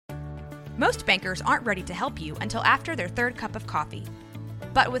Most bankers aren't ready to help you until after their third cup of coffee.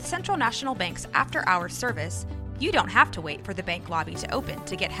 But with Central National Bank's after-hours service, you don't have to wait for the bank lobby to open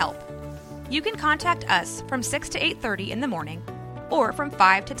to get help. You can contact us from 6 to 8:30 in the morning or from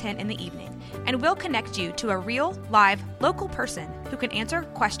 5 to 10 in the evening, and we'll connect you to a real, live, local person who can answer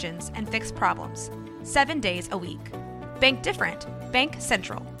questions and fix problems 7 days a week. Bank different. Bank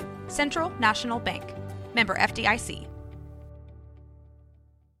Central. Central National Bank. Member FDIC.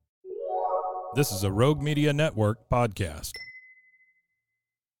 This is a Rogue Media Network podcast.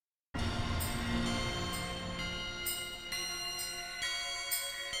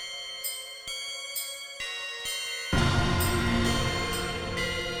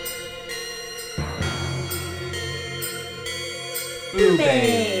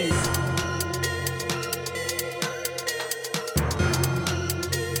 Boobies!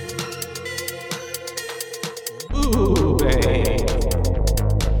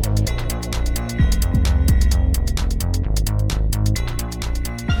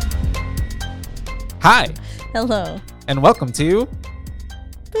 Hi, Hello. and welcome to...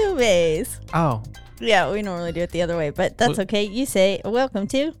 Boobies. Oh, Yeah, we normally do it the other way, but that's okay. You say, welcome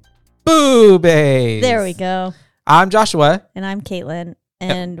to. Boobies! There we go. I'm Joshua. And I'm Caitlin,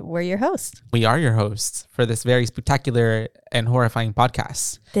 and we're your hosts. We are your hosts for this very spectacular and horrifying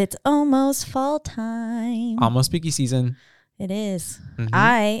podcast. It's almost fall time. Almost spooky season. It is. Mhm.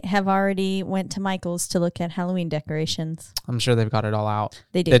 I have already went to Michael's to look at Halloween decorations. I'm sure they've got it all out.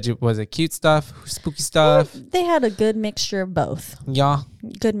 They do. Was it cute stuff? Spooky stuff? They had a good mixture of both. Yeah.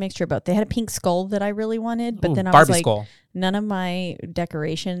 Good mixture of both. They had a pink skull that I really wanted, but Ooh, then I was Barbie like, skull. none of my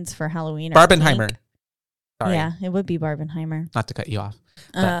decorations for Halloween are Barbenheimer. pink. Sorry, Yeah, it would be Barbenheimer. not to cut you off.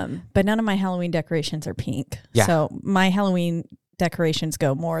 But none of my Halloween decorations are pink. Yeah. So my Halloween decorations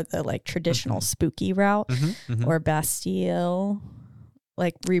go more the like traditional spooky route or Bastille,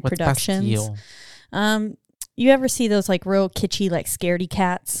 like reproductions. What's Bastille? You ever see those like real kitschy like scaredy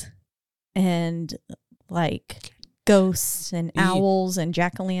cats and like ghosts and owls and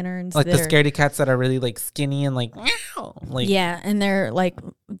jack-o'-lanterns? Like the scaredy cats that are really like skinny and like, meow, like yeah, and they're like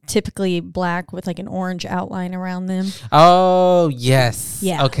typically black with like an orange outline around them. Oh, yes.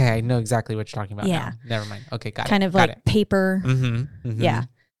 Yeah. Okay, I know exactly what you're talking about Yeah. now. Never mind. Okay, got it. Kind of got like paper. Mm-hmm. Yeah.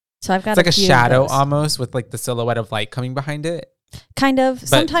 So I've got It's like a few of shadow those. almost with like the silhouette of light coming behind it. Kind of.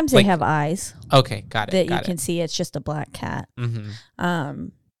 Sometimes like- they have eyes Okay, got it. that got you can see. It's just a black cat. Mm-hmm.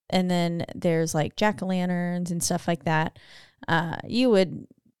 And then there's like jack-o'-lanterns and stuff like that. You would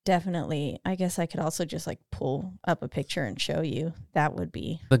definitely, I guess I could also just like pull up a picture and show you. That would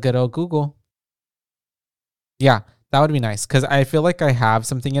be. The good old Google. Yeah, that would be nice because I feel like I have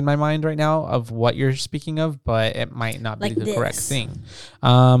something in my mind right now of what you're speaking of, but it might not be Like the correct this. thing.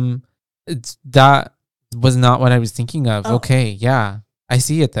 That was not what I was thinking of. Oh. Okay, yeah. I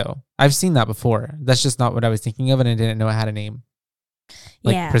see it though. I've seen that before. That's just not what I was thinking of, and I didn't know it had a name.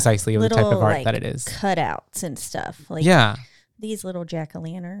 Like Yeah, precisely of the type of little, art like, that it is. cutouts and stuff. Like Yeah, these little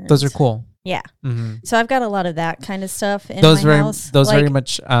jack-o'-lanterns. those are cool. Yeah. Mm-hmm. So I've got a lot of that kind of stuff in Those my very, house. those like, very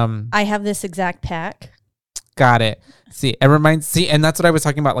much. I have this exact pack. Got it. See, it reminds. See, and that's what I was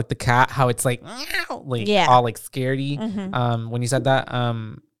talking about, like the cat, how it's like, meow, like Yeah. all like scaredy. Mhm. When you said that,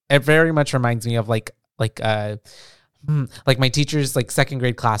 it very much reminds me of like my teacher's like second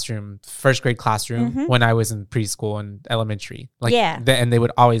grade classroom, first grade classroom Mhm. when I was in preschool and elementary. Like, Yeah. and they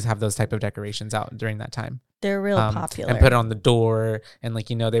would always have those type of decorations out during that time. They're real popular. And put it on the door, and like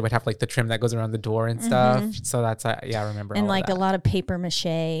they would have like the trim that goes around the door and stuff. Mhm. So that's yeah, I remember. And all like of a lot of paper mache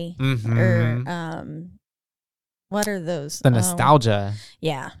Mhm. or what are those? the nostalgia.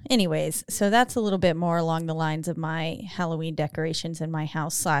 Yeah. Anyways, so that's a little bit more along the lines of my Halloween decorations in my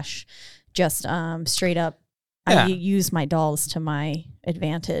house / just straight up. Yeah. I use my dolls to my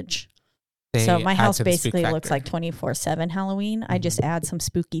advantage. They So my add house to the spook basically looks factor. like 24/7 Halloween. I just add some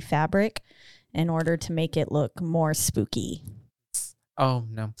spooky fabric in order to make it look more spooky. Oh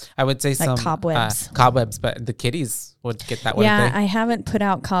no, I would say Like some cobwebs. Cobwebs, but the kitties would get that. Yeah, Wouldn't I haven't put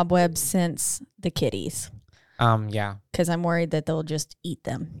out cobwebs since the kitties they? Yeah, because I'm worried that they'll just eat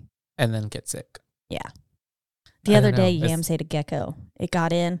them. and then get sick. Yeah. The I other don't know. day, It's- Yams ate a gecko. It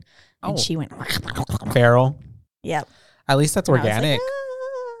got in and Oh. she went. Feral. Yep. At least that's And I was like, organic,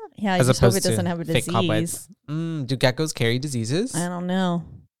 "Ah." Yeah, I as just hope opposed it doesn't to have a fake disease. cobwebs. Do geckos carry diseases? I don't know.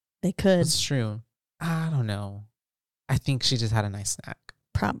 They could That's true. I don't know. I think she just had a nice snack.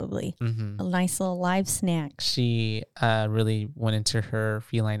 probably hmm a nice little live snack. She really went into her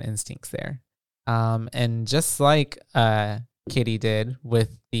feline instincts there. And just like Kitty did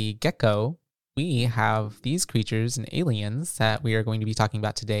with the gecko, we have these creatures and aliens that we are going to be talking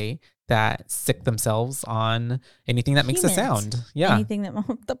about today that sick themselves on anything that makes a Humans. sound. Yeah. Anything that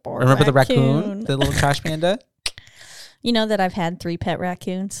the poor Remember the raccoon, the little trash panda? You know that I've had 3 pet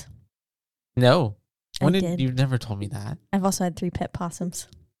raccoons. No. I did. You've never told me that. I've also had 3 pet possums.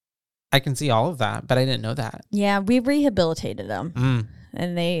 I can see all of that, but I didn't know that. Yeah, we rehabilitated them.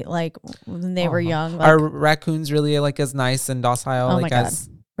 And they, like, when they were young. Like, are raccoons really, like, as nice and docile? Oh, like, my God. as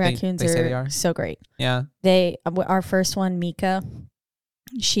Raccoons they say they are are? so great. Yeah. Our first one, Mika,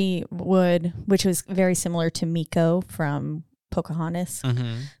 which was very similar to Miko from Pocahontas,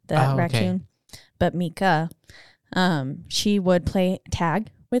 that raccoon. But Mika, she would play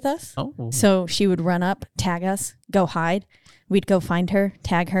tag with us. Oh. So she would run up, tag us, go hide. We'd go find her,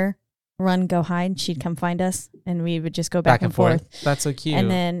 tag her, run, go hide. She'd come find us, and we would just go back and forth. That's so cute. And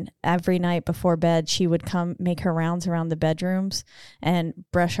then every night before bed, she would come make her rounds around the bedrooms and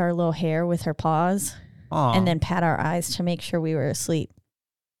brush our little hair with her paws. Aww. And then pat our eyes to make sure we were asleep.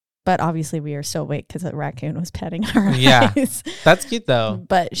 But obviously we were still awake because the raccoon was petting our eyes. That's cute though.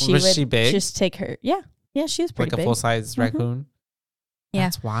 But she would she big? just take her. Yeah, she was pretty like a big. full-size raccoon? Yeah.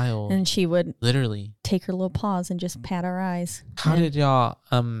 That's wild. And she would literally take her little paws and just pat our eyes. How did y'all,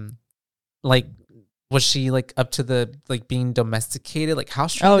 like, was she like up to the, like, being domesticated, like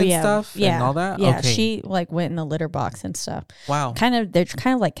house trained and stuff and all that? Yeah, okay. she like went in a litter box and stuff. Wow. They're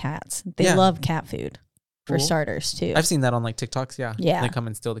kind of like cats. They love cat food for starters too. I've seen that on like TikToks. Yeah. They come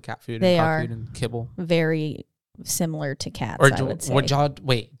and steal the cat food and dog food and kibble. Very similar to cats, I would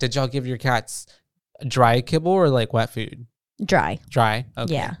say. Did y'all give your cats dry kibble or like wet food? Dry.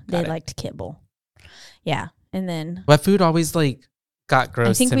 Okay. Yeah, they liked kibble. Yeah, and then wet food always like got gross.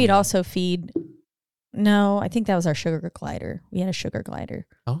 I think we'd also feed. No, I think that was our sugar glider. We had a sugar glider.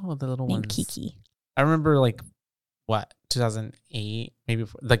 Oh, the little named ones. Kiki. I remember like 2008 maybe,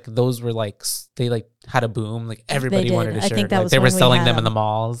 like those were like they like had a boom. Like everybody wanted a sugar. I think that was they were selling them in the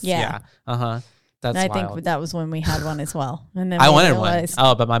malls. Yeah. That's I wild. think that was when we had one as well. And then I wanted one.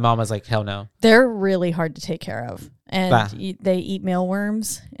 Oh, but my mom was like, hell no. They're really hard to take care of. And they eat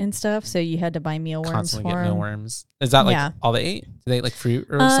mealworms and stuff. So you had to buy mealworms Constantly for get them. mealworms. Is that like all they ate? Do they eat like fruit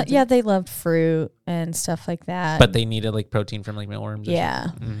or something? Yeah, they loved fruit and stuff like that. But they needed like protein from like mealworms. Yeah.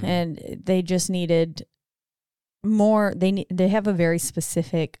 Mm-hmm. And they just needed more. They have a very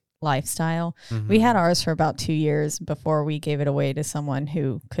specific lifestyle. Mm-hmm. We had ours for about 2 years before we gave it away to someone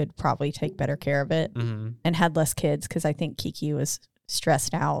who could probably take better care of it and had less kids, because I think Kiki was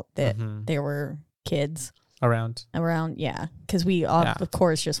stressed out that there were kids around. Yeah, because we of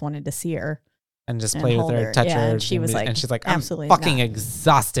course just wanted to see her and just play with her, touch her, and she was like, and she's like, I'm absolutely fucking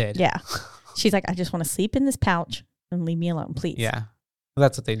exhausted. Yeah, she's like, I just want to sleep in this pouch and leave me alone, please. Yeah, well,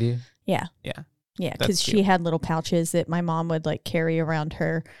 that's what they do. Yeah, because she had little pouches that my mom would like carry around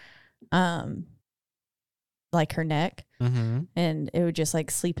her like her neck, and it would just like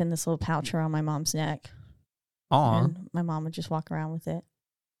sleep in this little pouch around my mom's neck. And my mom would just walk around with it.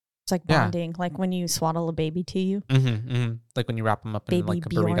 It's like bonding, like when you swaddle a baby to you. Like when you wrap them up in like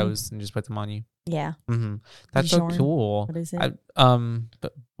burritos and just put them on you. Yeah. That's Bjorn. so cool. What is it?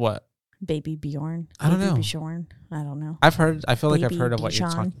 But what? Baby Bjorn. I don't know. Bjorn. I don't know. I feel like I've heard of what you're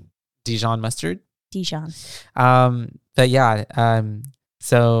talking. Dijon mustard. Dijon. But yeah.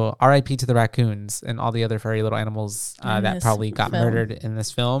 So R.I.P. to the raccoons and all the other furry little animals that probably got murdered in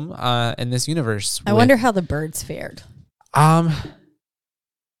this film, in this universe. I wonder how the birds fared.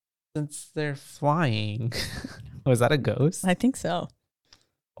 Since they're flying. Was that a ghost? I think so.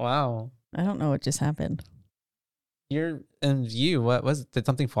 Wow. I don't know what just happened. What was it? Did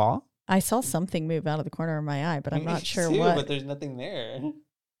something fall? I saw something move out of the corner of my eye, but I'm not sure what. But there's nothing there.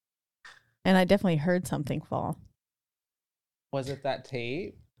 And I definitely heard something fall. Was it that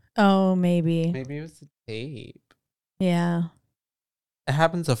tape? Oh, maybe. Maybe it was the tape. Yeah. It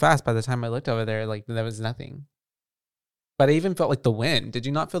happened so fast. By the time I looked over there, like there was nothing. But I even felt like the wind. Did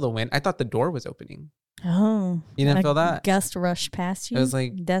you not feel the wind? I thought the door was opening. Oh. You didn't feel that? Gust rushed past you? It was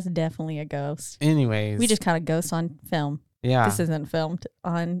like... That's definitely a ghost. Anyways. We just caught a ghost on film. Yeah. This isn't filmed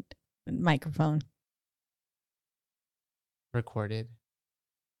on microphone. Recorded.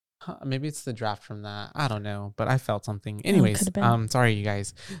 Maybe it's the draft from that. I don't know, but I felt something. Anyways, sorry you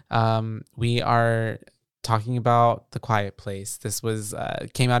guys. We are talking about The Quiet Place. This was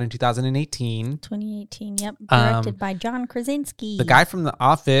came out in 2018. 2018, yep. Directed by John Krasinski. The guy from The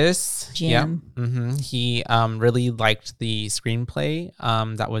Office. Jim. Yep. He really liked the screenplay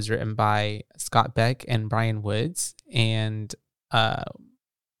that was written by Scott Beck and Brian Woods, and I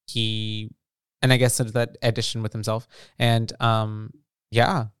guess that edition with himself, and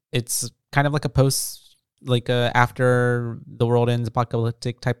it's kind of like a after the world ends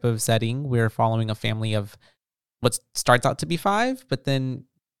apocalyptic type of setting. We're following a family of what starts out to be 5, but then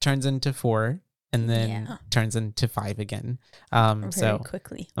turns into 4 and then turns into 5 again. Very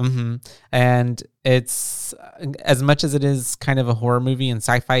quickly. And it's, as much as it is kind of a horror movie and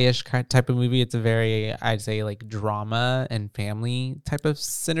sci-fi-ish type of movie, it's a very, I'd say, like drama and family type of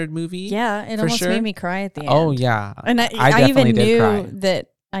centered movie. Yeah, it almost made me cry at the end. Oh yeah, and I even knew that.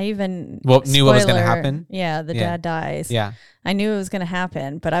 I even knew what was going to happen. Yeah, the dad dies. Yeah, I knew it was going to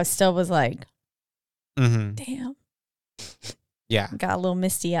happen, but I still was like, damn. Yeah. Got a little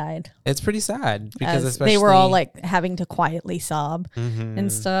misty-eyed. It's pretty sad because especially they were all like having to quietly sob and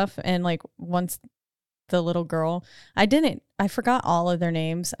stuff. And like once the little girl, I forgot all of their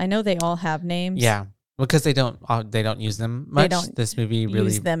names. I know they all have names. Yeah. Because they don't use them much. This movie really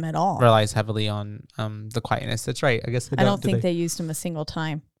use them at all. Relies heavily on the quietness. That's right. I guess I don't think they used them a single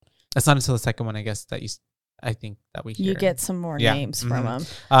time. It's not until the second one, I guess, I think that we hear. You get some more names from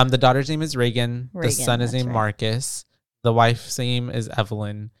them. The daughter's name is Reagan. The son is named Marcus. The wife's name is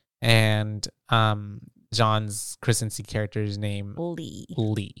Evelyn. And John's Krasinski character's name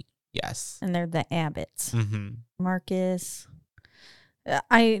Lee. Yes. And they're the Abbotts. Marcus.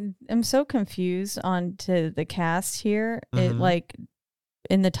 I am so confused onto the cast here. It like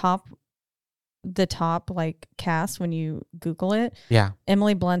in the top like cast when you Google it. Yeah.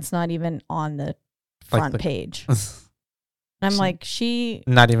 Emily Blunt's not even on the front page. I'm like, she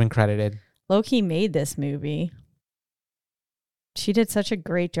not even credited. Loki made this movie. She did such a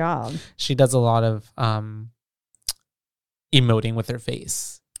great job. She does a lot of emoting with her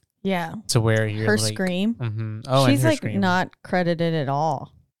face. Yeah. To where you're her like, scream. Oh, she's like scream. Not credited at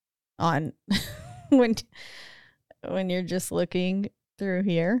all on when you're just looking through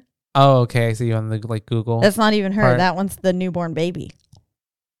here. Oh, okay. I see you on the like Google. That's not even her. That one's the newborn baby.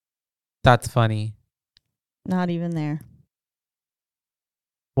 That's funny. Not even there.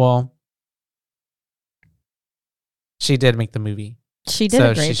 Well, she did make the movie. She did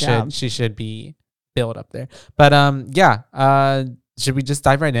a great job. She should be built up there. But should we just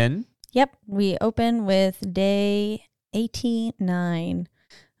dive right in? Yep. We open with day 89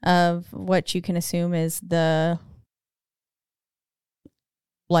 of what you can assume is the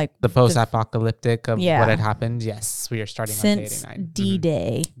post-apocalyptic of what had happened. Yes, we are starting on day 89.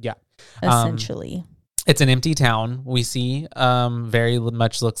 D-Day. Yeah. Essentially. It's an empty town. We see very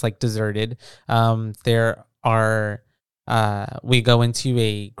much looks like deserted. There are we go into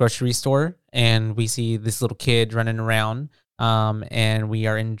a grocery store and we see this little kid running around. And we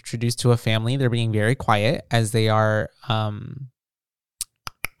are introduced to a family. They're being very quiet as they are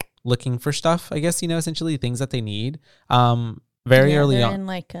looking for stuff, I guess, essentially things that they need. Very early on. In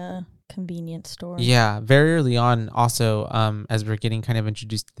like a convenience store. Yeah, very early on also, as we're getting kind of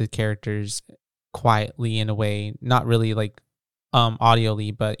introduced to the characters quietly in a way, not really like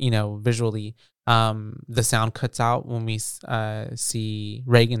audioly, but, visually. The sound cuts out when we see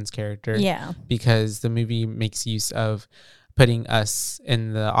Reagan's character. Yeah. Because the movie makes use of putting us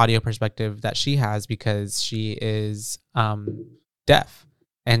in the audio perspective that she has because she is deaf.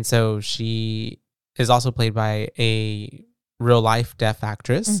 And so she is also played by a real life deaf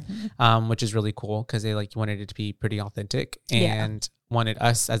actress, which is really cool because they wanted it to be pretty authentic and wanted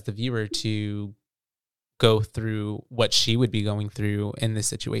us as the viewer to go through what she would be going through in this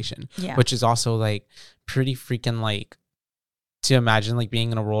situation, which is also pretty freaking to imagine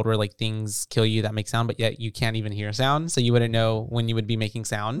being in a world where things kill you that make sound, but yet you can't even hear sound. So you wouldn't know when you would be making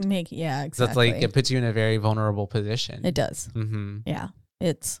sound. Exactly. So it's it puts you in a very vulnerable position. It does. Yeah.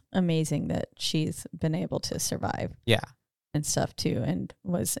 It's amazing that she's been able to survive. Yeah. And stuff too. And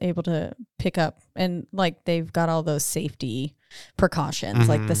was able to pick up and they've got all those safety precautions,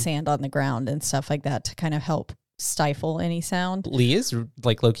 like the sand on the ground and stuff like that to kind of help stifle any sound. Lee is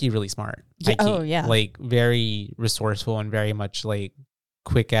low-key really smart. Very resourceful and very much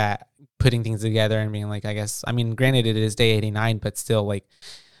quick at putting things together and being granted it is day 89, but still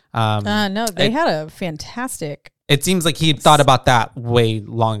no, they had a fantastic. It seems like he thought about that way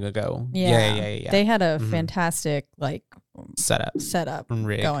long ago. Yeah. They had a fantastic setup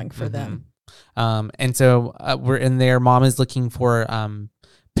rig going for them. And so we're in there. Mom is looking for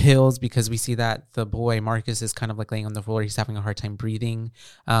pills because we see that the boy Marcus is kind of laying on the floor. He's having a hard time breathing.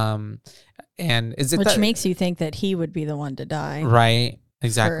 And is it which makes you think that he would be the one to die, right?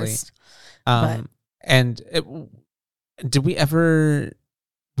 Exactly. First. Did we ever?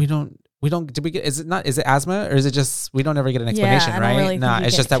 Did we get? Is it asthma or is it just we don't ever get an explanation, right? Really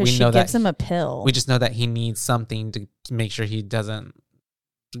it's just that we know that gives him a pill. We just know that he needs something to make sure he doesn't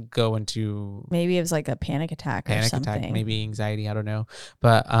go into maybe it was a panic attack or something. Maybe anxiety, I don't know.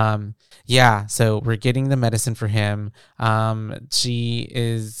 But so we're getting the medicine for him. She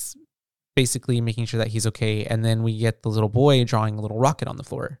is basically making sure that he's okay. And then we get the little boy drawing a little rocket on the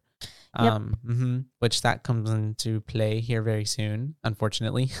floor. Yep. Which that comes into play here very soon,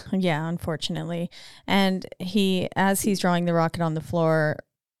 unfortunately. Yeah, unfortunately. And as he's drawing the rocket on the floor,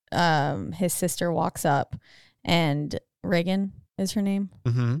 his sister walks up, and Reagan is her name?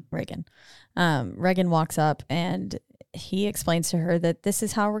 Reagan. Reagan walks up, and he explains to her that this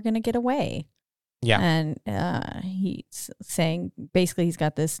is how we're going to get away. Yeah. And he's saying, basically, he's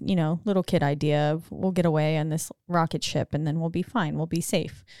got this, little kid idea of we'll get away on this rocket ship and then we'll be fine. We'll be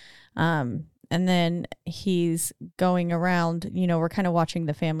safe. And then he's going around, we're kind of watching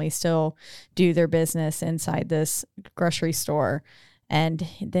the family still do their business inside this grocery store. And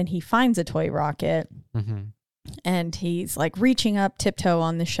then he finds a toy rocket and he's like reaching up tiptoe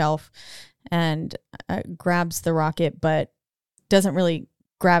on the shelf and grabs the rocket, but doesn't really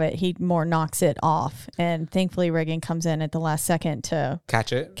grab it. He more knocks it off. And thankfully Reagan comes in at the last second to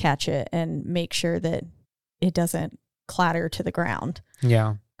catch it and make sure that it doesn't clatter to the ground.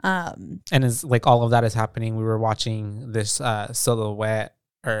 Yeah. And as like all of that is happening, we were watching this silhouette,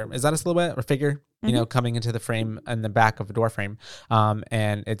 or is that a silhouette or figure? Coming into the frame in the back of a door frame.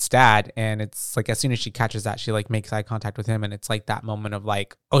 And it's Dad. And it's like, as soon as she catches that, she like makes eye contact with him. And it's like that moment of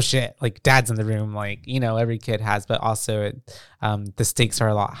like, oh shit, like Dad's in the room. Like, every kid has, but also the stakes are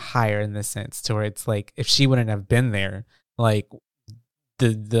a lot higher in this sense to where it's like, if she wouldn't have been there, like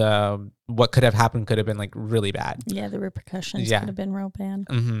the what could have happened could have been like really bad. Yeah. The repercussions could have been real bad.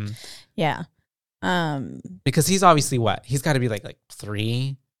 Yeah. Because he's obviously he's got to be like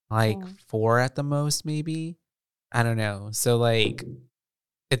 3, like 4 at the most, maybe. I don't know. So like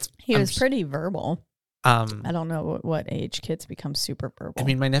he was pretty verbal. I don't know what age kids become super verbal. I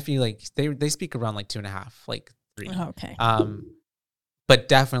mean, my nephew, like they speak around like 2.5, like 3. Oh, okay. But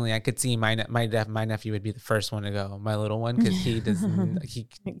definitely I could see my nephew would be the first one to go, my little one, because he doesn't he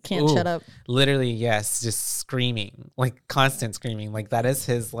can't shut up. Literally, yes, just screaming, like constant screaming. Like that is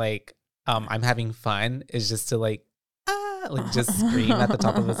his like I'm having fun is just to like just scream at the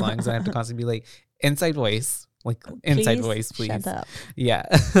top of his lungs. And I have to constantly be like, inside voice, please. Shut up. Yeah.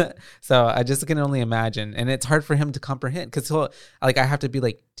 So I just can only imagine. And it's hard for him to comprehend because I have to be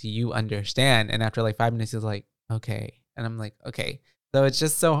like, do you understand? And after like 5 minutes, he's like, okay. And I'm like, okay. So it's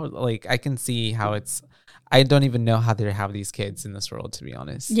just so like, I can see how I don't even know how they have these kids in this world, to be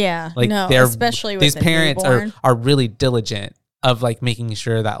honest. Yeah. Like especially with these parents are really diligent of like making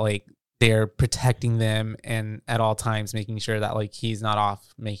sure that like, they're protecting them and at all times making sure that like he's not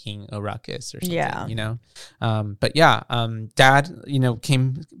off making a ruckus or something, But yeah, Dad,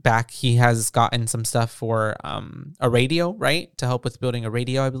 came back. He has gotten some stuff for a radio, right? To help with building a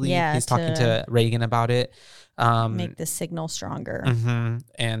radio, I believe. Yeah, he's talking to Reagan about it. Make the signal stronger.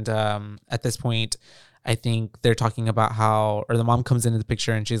 And at this point, I think they're talking about how, or the mom comes into the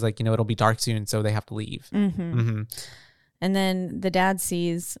picture and she's like, it'll be dark soon, so they have to leave. And then the dad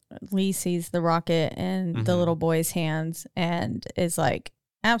Lee sees the rocket in the little boy's hands and is like,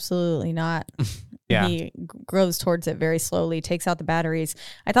 absolutely not. Yeah. He goes towards it very slowly, takes out the batteries.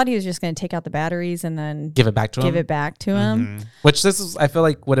 I thought he was just going to take out the batteries and then give it back to him. Which I feel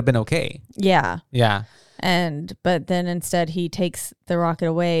like would have been okay. Yeah. Yeah. But then instead he takes the rocket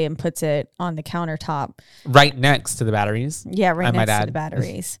away and puts it on the countertop. Right next to the batteries. Yeah, right next to the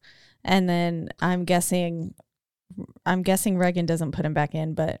batteries. And then I'm guessing Reagan doesn't put him back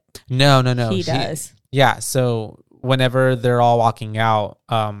in, but no, he does. Yeah. So whenever they're all walking out,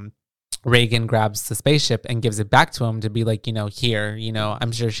 Reagan grabs the spaceship and gives it back to him to be like, here,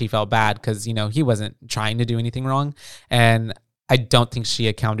 I'm sure she felt bad because, he wasn't trying to do anything wrong. And I don't think she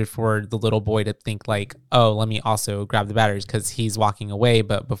accounted for the little boy to think like, oh, let me also grab the batteries because he's walking away.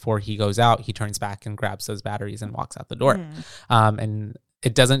 But before he goes out, he turns back and grabs those batteries and walks out the door. And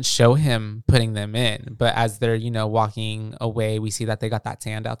it doesn't show him putting them in, but as they're, walking away, we see that they got that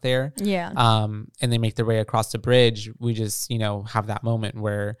sand out there. Yeah. And they make their way across the bridge. We just, have that moment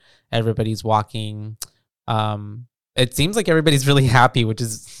where everybody's walking. It seems like everybody's really happy, which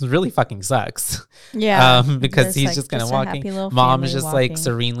is really fucking sucks. Yeah. Because he's just kind of walking. Mom is just walking. Like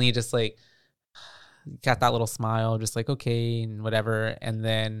serenely, just like got that little smile, just like, okay, and whatever. And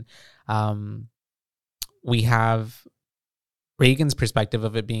then we have Reagan's perspective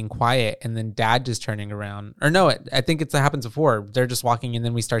of it being quiet and then Dad just turning around. Or no, I think it happens before. They're just walking and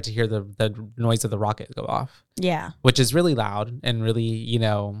then we start to hear the noise of the rocket go off. Yeah. Which is really loud and really,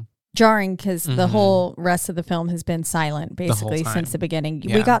 jarring because the whole rest of the film has been silent basically since the beginning.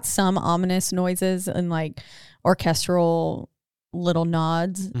 Yeah. We got some ominous noises and like orchestral little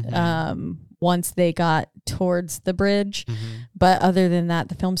nods once they got towards the bridge. But other than that,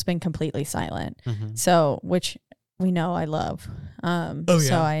 the film's been completely silent. So, which we know I love. Oh, so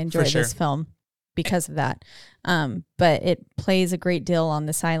yeah, I enjoy for sure. this film because of that. But it plays a great deal on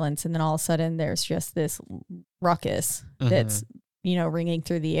the silence, and then all of a sudden there's just this ruckus that's, you know, ringing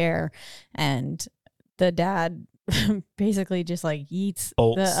through the air, and the dad basically just like eats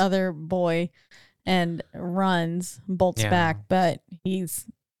the other boy and bolts back, but he's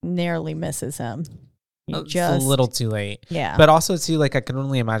narrowly misses him. It's a little too late. Yeah. But also too, like, I can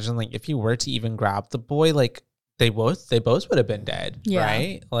only imagine, like, if you were to even grab the boy, like, they both would have been dead,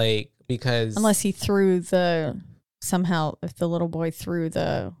 right? Like, because unless he if the little boy threw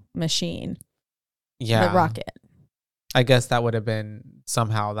the machine, the rocket. I guess that would have been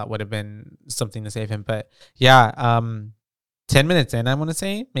something to save him. But yeah, 10 minutes in, I want to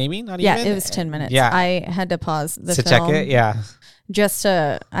say, maybe not even. Yeah, it was 10 minutes. Yeah, I had to pause the film to check it. Yeah,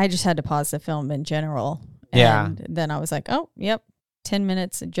 I just had to pause the film in general. And then I was like, oh, yep, 10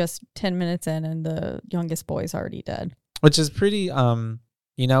 minutes, just 10 minutes in, and the youngest boy's already dead. Which is pretty,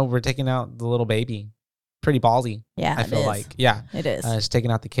 you know, we're taking out the little baby. Pretty ballsy. Yeah, I feel like. Yeah, it is. It's taking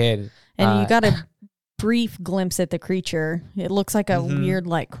out the kid. And you got a brief glimpse at the creature. It looks like a weird,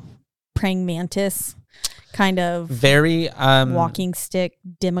 like, praying mantis kind of very walking stick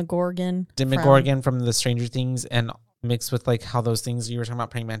demogorgon from the Stranger Things, and mixed with like how those things you were talking about,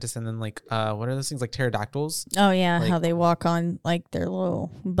 praying mantis, and then like what are those things, like pterodactyls? Oh yeah, like, how they walk on like their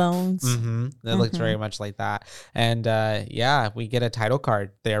little bones. That looks very much like that. And we get a title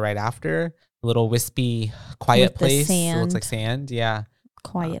card there right after. Little wispy quiet place. It looks like sand. Yeah,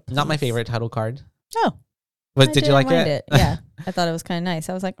 quiet place. Not my favorite title card. Oh, but did you like it? Yeah, I thought it was kind of nice.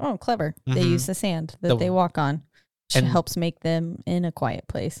 I was like, oh, clever. They use the sand that they walk on, which helps make them in a quiet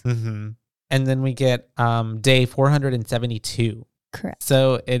place. And then we get day 472. Correct.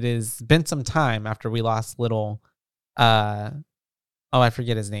 So it has been some time after we lost little I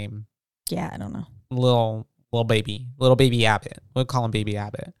forget his name. Yeah, I don't know. Little baby Abbott. We'll call him Baby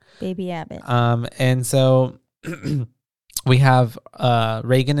Abbott. Baby Abbott. And so we have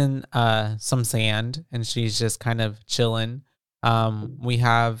Reagan in some sand, and she's just kind of chilling. We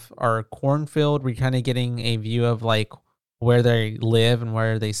have our cornfield. We're kind of getting a view of like where they live and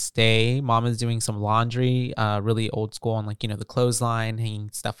where they stay. Mom is doing some laundry, really old school, on like, you know, the clothesline,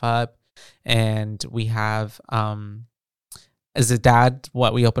 hanging stuff up. And we have as a dad,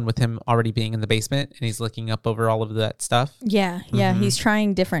 we opened with him already being in the basement, and he's looking up over all of that stuff. Yeah. He's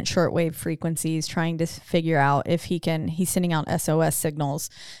trying different shortwave frequencies, trying to figure out if he's sending out SOS signals,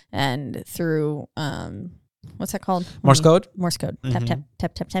 and through what's that called? Morse code. Tap, tap,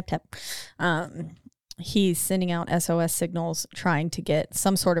 tap, tap, tap, tap. He's sending out SOS signals, trying to get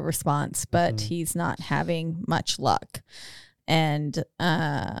some sort of response, but he's not having much luck. And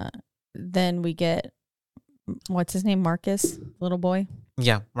then we get, what's his name? Marcus, little boy.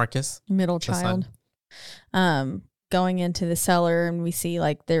 Yeah, Marcus. Middle child. Going into the cellar, and we see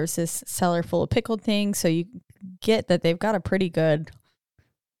like there's this cellar full of pickled things. So you get that they've got a pretty good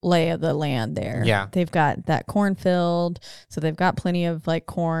lay of the land there. Yeah. They've got that cornfield. So they've got plenty of like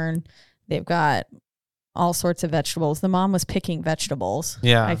corn. They've got all sorts of vegetables. The mom was picking vegetables.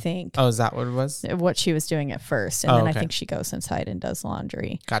 Yeah. I think. Oh, is that what it was? What she was doing at first. And then I think she goes inside and does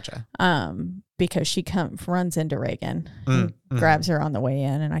laundry. Gotcha. Because she runs into Reagan and grabs her on the way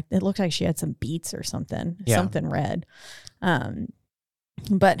in. And it looked like she had some beets or something, something red.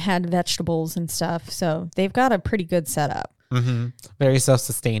 But had vegetables and stuff. So they've got a pretty good setup. Very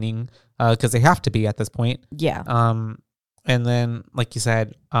self-sustaining, because they have to be at this point. Yeah. And then, like you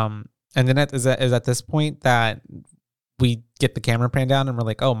said, and then is at this point that we get the camera pan down and we're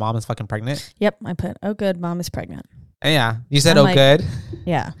like, oh, mom is fucking pregnant. Yep. I put, oh, good, mom is pregnant. Yeah. You said, I'm good?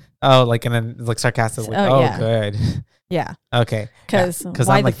 Yeah. Oh, like, and then like sarcastically, yeah. Good. Yeah. Okay. Because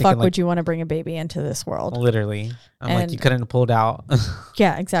why the fuck would you want to bring a baby into this world? Literally. I'm like, you couldn't have pulled out.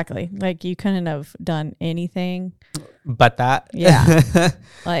 Yeah, exactly. Like, you couldn't have done anything. But that. Yeah.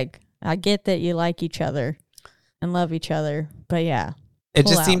 Like, I get that you like each other and love each other, but yeah. It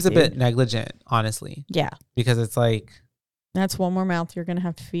just seems a bit negligent, honestly. Yeah. Because it's like, that's one more mouth you're going to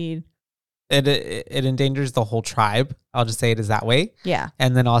have to feed. It endangers the whole tribe. I'll just say it is that way. Yeah.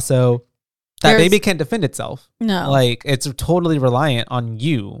 And then also, that baby can't defend itself. No. Like, it's totally reliant on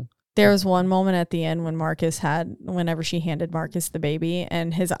you. There was one moment at the end when whenever she handed Marcus the baby,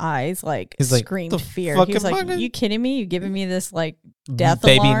 and his eyes screamed fear. He was like, "You kidding me? You giving me this like death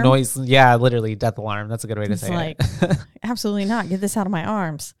baby alarm?" Noise? Yeah, literally death alarm. That's a good way to say it. Absolutely not. Get this out of my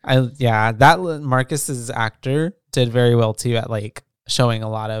arms. That Marcus's actor did very well too at like showing a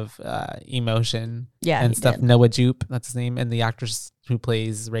lot of emotion and stuff. Noah Jupe, that's his name, and the actress who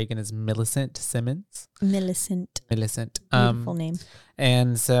plays Reagan is Millicent Simmons. Millicent. Beautiful name.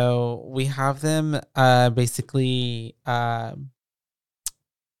 And so we have them basically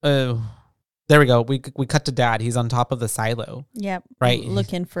there we go. We cut to Dad. He's on top of the silo. Yep. Right.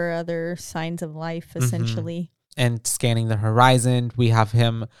 Looking for other signs of life, essentially. And scanning the horizon. We have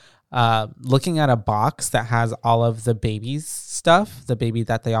him looking at a box that has all of the baby's stuff, the baby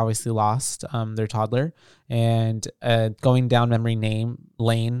that they obviously lost, their toddler, and going down memory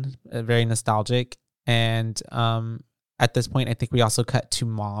lane, very nostalgic. And at this point, I think we also cut to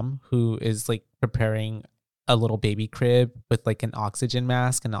Mom, who is like preparing a little baby crib with like an oxygen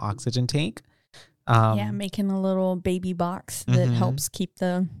mask and an oxygen tank. Making a little baby box that helps keep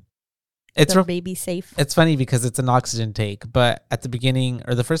the baby safe. It's funny because it's an oxygen tank, but at the beginning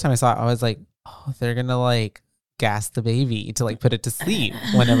or the first time I saw it, I was like, oh, they're gonna like gas the baby to like put it to sleep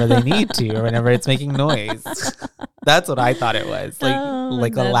whenever they need to or whenever it's making noise. That's what I thought it was,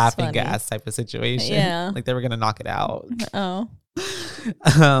 like a laughing gas type of situation. Yeah, like they were gonna knock it out. Oh,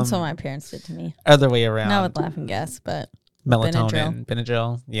 that's what my parents did to me. Other way around. Not with laughing gas, but melatonin,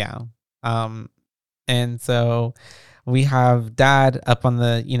 Benadryl. Yeah. And so we have Dad up on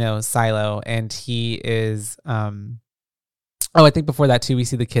the, silo, and he is, I think before that too, we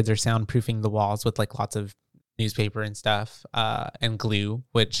see the kids are soundproofing the walls with like lots of newspaper and stuff, and glue,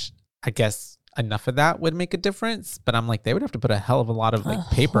 which I guess enough of that would make a difference. But I'm like, they would have to put a hell of a lot of like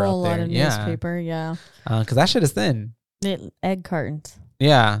paper out there. Newspaper, yeah. Cause that shit is thin. Egg cartons.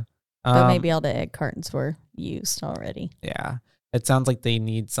 Yeah. But maybe all the egg cartons were used already. Yeah. It sounds like they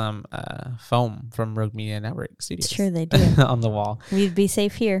need some foam from Rogue Media Network Studios. It's true, they do. On the wall. We'd be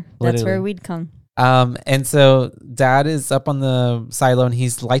safe here. That's where we'd come. And so Dad is up on the silo and he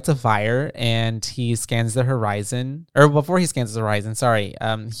lights a fire and he scans the horizon. Or before he scans the horizon, sorry.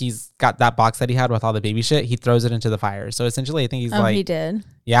 He's got that box that he had with all the baby shit. He throws it into the fire. So essentially, I think he's he did?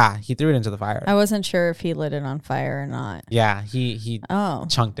 Yeah, he threw it into the fire. I wasn't sure if he lit it on fire or not. Yeah, he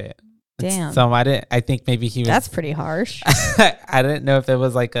chunked it. Damn. So I think maybe he was. That's pretty harsh. I didn't know if it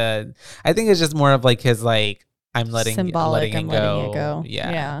was like I think it's just more of like his like, I'm letting it go.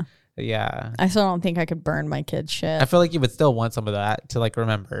 Yeah. Yeah. I still don't think I could burn my kid's shit. I feel like you would still want some of that to like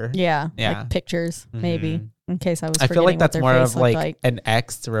remember. Yeah. Like pictures, maybe, in case I was. I feel like that's more of like an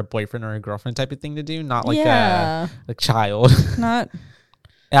ex or a boyfriend or a girlfriend type of thing to do, not like a child. Not.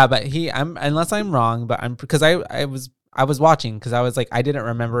 Yeah, but unless I'm wrong, but because I was watching because I was like, I didn't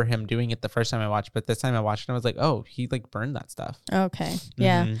remember him doing it the first time I watched, but this time I watched it, I was like, oh, he like burned that stuff. Okay.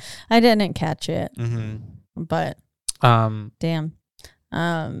 Yeah. I didn't catch it. But damn.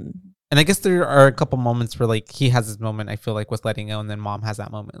 And I guess there are a couple moments where like he has his moment, I feel like, with letting go, and then Mom has that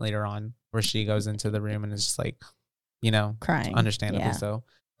moment later on where she goes into the room and is just like, crying. Understandably so.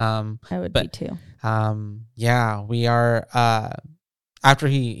 I would be too. Yeah, we are after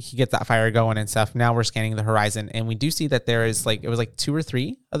he gets that fire going and stuff, now we're scanning the horizon and we do see that there is like, it was like 2 or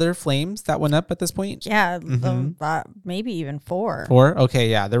 3 other flames that went up at this point. Yeah. Maybe even 4. 4? Okay.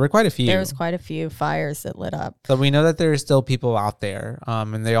 Yeah. There were quite a few. There was quite a few fires that lit up. So we know that there are still people out there.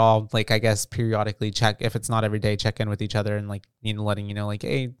 And they all like, I guess, periodically check, if it's not every day, check in with each other and like, letting you know, like,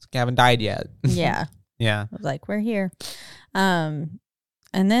 hey, you haven't died yet. Yeah. Yeah. Like, we're here.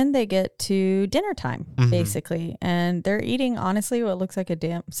 And then they get to dinner time, basically, and they're eating, honestly, what looks like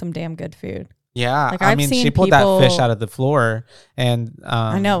some damn good food. Yeah, like, I mean, she pulled that fish out of the floor, and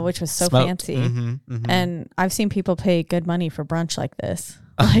I know, which was so smoked. fancy. And I've seen people pay good money for brunch like this,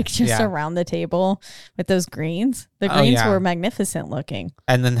 like just around the table with those greens. The greens were magnificent looking.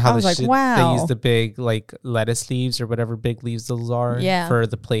 And then how wow, they use the big like lettuce leaves or whatever big leaves those are for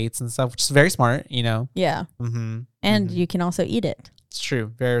the plates and stuff, which is very smart, Yeah. And you can also eat it. It's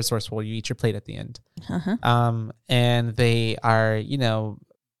true. Very resourceful. You eat your plate at the end. And they are,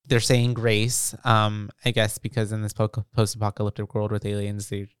 they're saying grace, I guess, because in this post-apocalyptic world with aliens,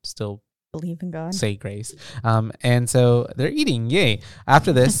 they still believe in God, say grace. And so they're eating. Yay.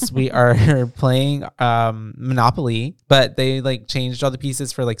 After this, we are playing Monopoly, but they like changed all the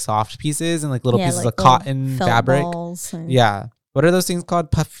pieces for like soft pieces and like little pieces of cotton fabric. Yeah. What are those things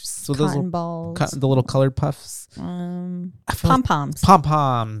called? Puffs? So cotton balls. The little colored puffs. Pom-poms.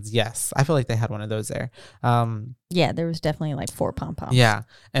 Pom-poms, yes. I feel like they had one of those there. Yeah, there was definitely like 4 pom-poms. Yeah.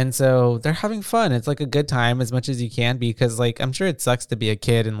 And so they're having fun. It's like a good time as much as you can be, because like I'm sure it sucks to be a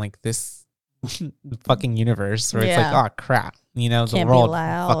kid in like this fucking universe where it's like, oh crap. The world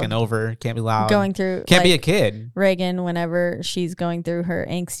fucking over. Can't be loud. Going through. Can't be a kid. Reagan, whenever she's going through her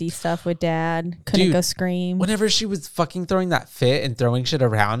angsty stuff with Dad, couldn't go scream. Whenever she was fucking throwing that fit and throwing shit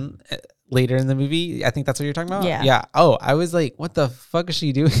around, later in the movie. I think that's what you're talking about. Yeah. Oh, I was like, what the fuck is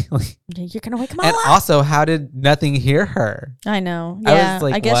she doing? You're gonna wake him up. And also, how did nothing hear her? I know. I Yeah, was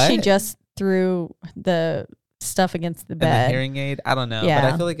like, I guess what? she just threw the stuff against the And bed. the hearing aid. I don't know, Yeah.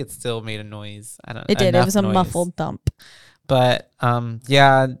 but I feel like it still made a noise. I don't. It did. It enough was a noise. muffled thump. But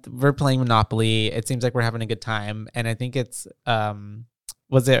yeah, we're playing Monopoly. It seems like we're having a good time, and I think it's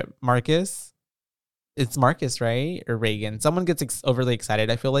was it Marcus? It's Marcus, right? Or Reagan. Someone gets overly excited,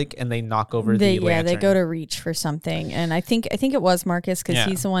 I feel like, and they knock over the lantern. Yeah, they go to reach for something. And I think it was Marcus because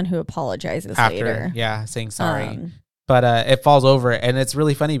he's the one who apologizes later. Yeah, saying sorry. But it falls over, and it's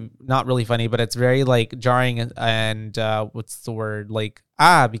really funny. Not really funny, but it's very like jarring and what's the word? Like,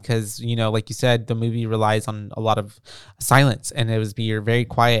 because, you know, like you said, the movie relies on a lot of silence, and you're very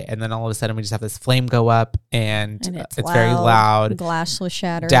quiet, and then all of a sudden we just have this flame go up, and it's very loud. Glass was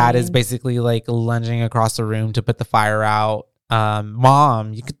shattering. Dad is basically like lunging across the room to put the fire out.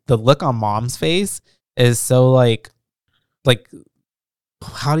 Mom, the look on Mom's face is so like.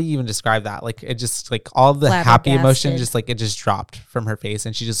 How do you even describe that? Like, it just like all the happy emotion, just like it just dropped from her face,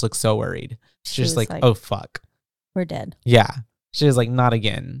 and she just looked so worried. She's just like, oh fuck, we're dead. Yeah, she was like, not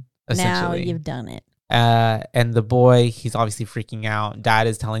again. Essentially, now you've done it. And the boy, he's obviously freaking out. Dad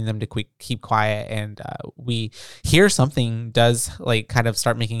is telling them to keep quiet, and we hear something does like kind of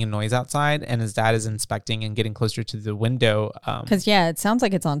start making a noise outside, and his dad is inspecting and getting closer to the window. Because it sounds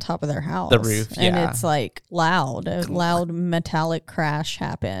like it's on top of their house, the roof, and it's like loud. A loud metallic crash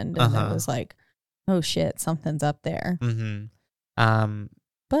happened, and it was like, oh shit, something's up there. Mm-hmm.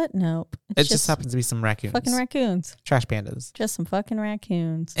 But nope. It just happens to be some raccoons. Fucking raccoons. Trash pandas. Just some fucking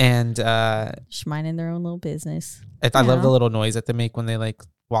raccoons. And just minding their own little business. I love the little noise that they make when they like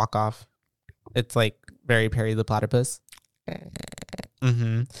walk off. It's like very Perry the Platypus.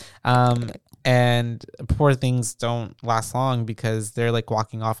 Mm-hmm. And poor things don't last long because they're like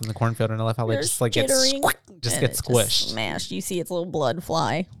walking off in the cornfield, and I love how they just like get squished. Just smashed. You see its little blood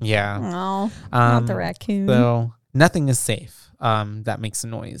fly. Yeah. Oh, not the raccoon. So nothing is safe. That makes a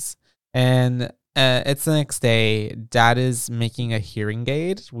noise. And it's the next day. Dad is making a hearing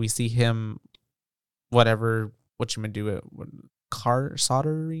aid. We see him, what you would do it,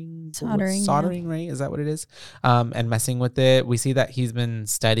 soldering, right? Is that what it is? And messing with it. We see that he's been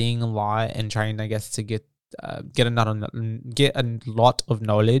studying a lot and trying, I guess, to get a lot of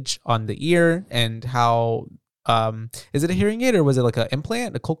knowledge on the ear and how. Is it a hearing aid or was it like a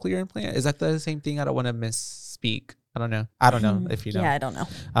cochlear implant? Is that the same thing? I don't want to misspeak. I don't know if you know. Yeah, I don't know.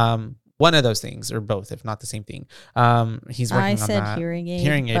 One of those things or both, if not the same thing. He's working on that. I said hearing aid.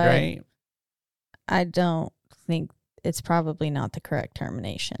 Hearing aid, right? I don't think it's probably not the correct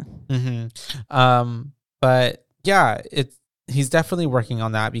termination. Mm-hmm. But yeah, he's definitely working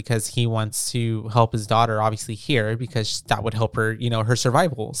on that because he wants to help his daughter obviously hear because that would help her, her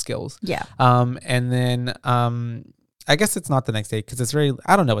survival skills. Yeah. And then I guess it's not the next day because it's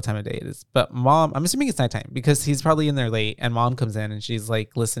I don't know what time of day it is, but Mom, I'm assuming it's nighttime because he's probably in there late and Mom comes in and she's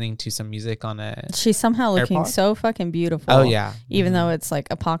like listening to some music on she's somehow looking AirPod. So fucking beautiful. Oh yeah. Even though it's like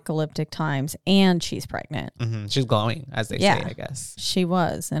apocalyptic times and she's pregnant. Mm-hmm. She's glowing as they say, I guess. She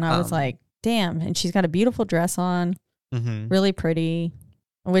was. And I was like, damn. And she's got a beautiful dress on, really pretty,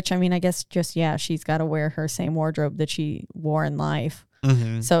 which I mean, I guess just, she's got to wear her same wardrobe that she wore in life.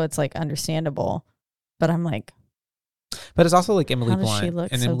 Mm-hmm. So it's like understandable, but I'm like, but it's also like Emily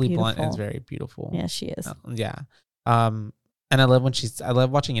Blunt. And Emily Blunt is very beautiful. Yeah, she is. Yeah. And I love I love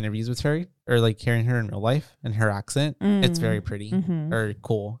watching interviews with her or like hearing her in real life and her accent. It's very pretty or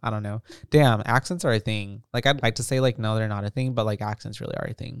cool. I don't know. Damn, accents are a thing. Like I'd like to say like, no, they're not a thing, but like accents really are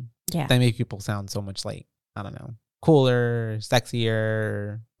a thing. Yeah. They make people sound so much like, I don't know, cooler,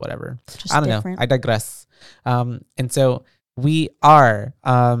 sexier, whatever. Just I don't know. I digress. And so we are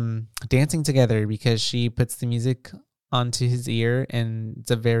dancing together because she puts the music onto his ear, and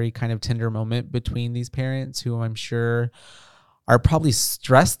it's a very kind of tender moment between these parents who I'm sure are probably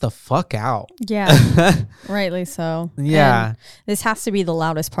stressed the fuck out. Yeah, rightly so. Yeah. And this has to be the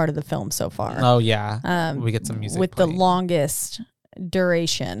loudest part of the film so far. Oh yeah. We get some music with playing. The longest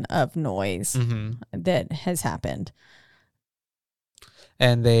duration of noise that has happened.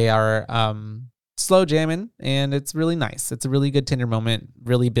 And they are slow jamming, and it's really nice. It's a really good tender moment,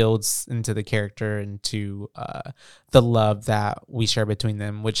 really builds into the character and to the love that we share between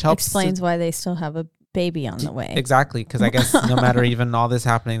them, which helps explains why they still have a baby on the way. Exactly, because I guess no matter even all this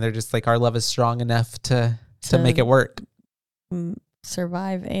happening, they're just like, our love is strong enough to make it work,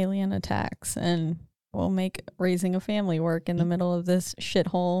 survive alien attacks, and we'll make raising a family work in the middle of this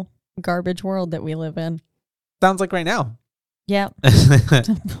shithole garbage world that we live in. Sounds like right now. Yep.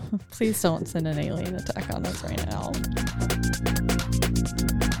 Please don't send an alien attack on us right now.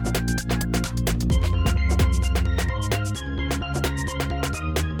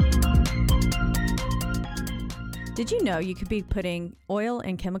 Did you know you could be putting oil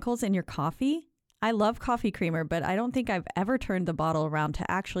and chemicals in your coffee? I love coffee creamer, but I don't think I've ever turned the bottle around to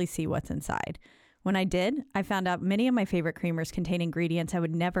actually see what's inside. When I did, I found out many of my favorite creamers contain ingredients I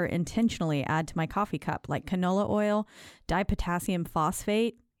would never intentionally add to my coffee cup, like canola oil, dipotassium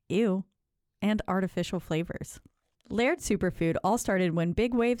phosphate, ew, and artificial flavors. Laird Superfood all started when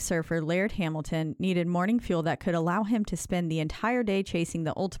big wave surfer Laird Hamilton needed morning fuel that could allow him to spend the entire day chasing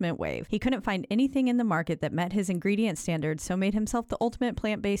the ultimate wave. He couldn't find anything in the market that met his ingredient standards, so made himself the ultimate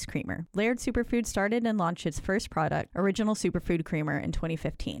plant-based creamer. Laird Superfood started and launched its first product, Original Superfood Creamer, in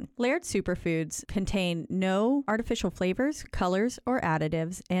 2015. Laird Superfoods contain no artificial flavors, colors, or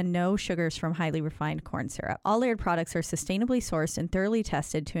additives, and no sugars from highly refined corn syrup. All Laird products are sustainably sourced and thoroughly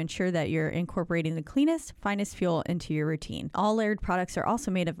tested to ensure that you're incorporating the cleanest, finest fuel into your routine. All Laird products are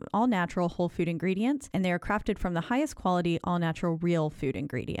also made of all-natural whole food ingredients, and they are crafted from the highest quality all-natural real food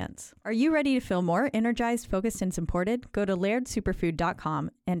ingredients. Are you ready to feel more energized, focused, and supported? Go to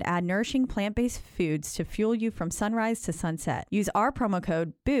lairdsuperfood.com and add nourishing plant-based foods to fuel you from sunrise to sunset. Use our promo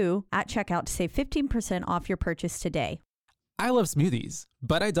code BOO at checkout to save 15% off your purchase today. I love smoothies,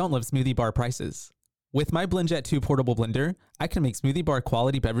 but I don't love smoothie bar prices. With my BlendJet 2 portable blender, I can make smoothie bar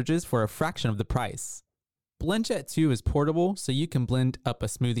quality beverages for a fraction of the price. BlendJet 2 is portable, so you can blend up a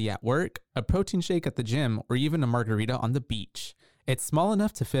smoothie at work, a protein shake at the gym, or even a margarita on the beach. It's small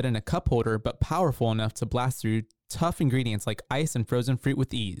enough to fit in a cup holder, but powerful enough to blast through tough ingredients like ice and frozen fruit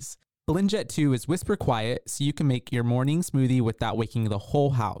with ease. BlendJet 2 is whisper quiet, so you can make your morning smoothie without waking the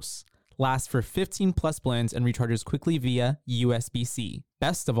whole house. Lasts for 15 plus blends and recharges quickly via USB-C.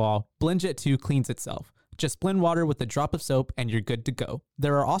 Best of all, BlendJet 2 cleans itself. Just blend water with a drop of soap and you're good to go.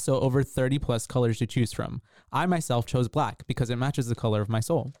 There are also over 30 plus colors to choose from. I myself chose black because it matches the color of my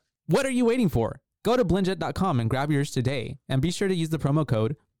soul. What are you waiting for? Go to blendjet.com and grab yours today. And be sure to use the promo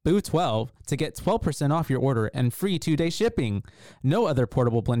code BOO12 to get 12% off your order and free 2-day shipping. No other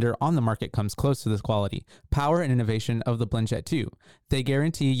portable blender on the market comes close to this quality, power, and innovation of the BlendJet 2. They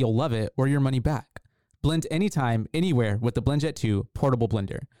guarantee you'll love it or your money back. Blend anytime, anywhere with the BlendJet 2 portable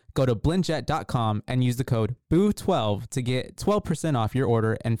blender. Go to blendjet.com and use the code BOO12 to get 12% off your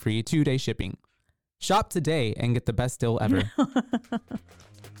order and free 2-day shipping. Shop today and get the best deal ever.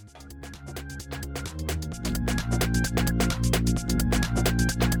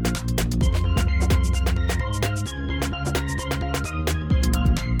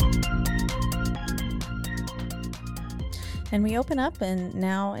 And we open up, and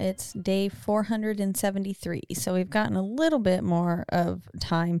now it's day 473. So we've gotten a little bit more of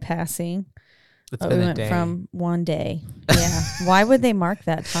time passing. It's been we a went day. from one day. Yeah. Why would they mark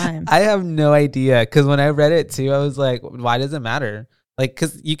that time? I have no idea, because when I read it too, I was like, why does it matter? Like,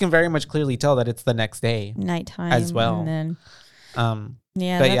 because you can very much clearly tell that it's the next day. Nighttime as well. And then, But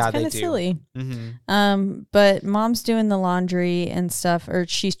that's yeah, kind they of do. silly. Mm-hmm. But mom's doing the laundry and stuff, or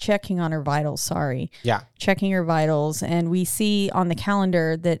she's checking on her vitals. Sorry. Yeah. Checking her vitals. And we see on the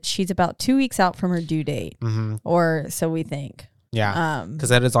calendar that she's about 2 weeks out from her due date, or so we think. Yeah. Because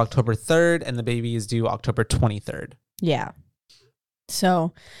that is October 3rd and the baby is due October 23rd. Yeah.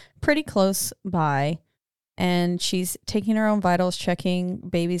 So pretty close by. And she's taking her own vitals, checking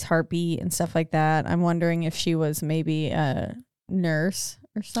baby's heartbeat and stuff like that. I'm wondering if she was maybe a nurse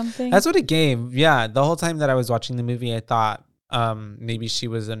or something. That's what it gave. Yeah. The whole time that I was watching the movie, I thought maybe she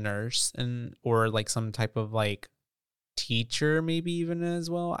was a nurse or like some type of like teacher, maybe even as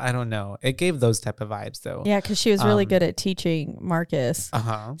well. I don't know. It gave those type of vibes though. Yeah, because she was really good at teaching Marcus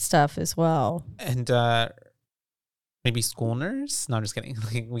stuff as well. And maybe school nurse. No, I'm just kidding.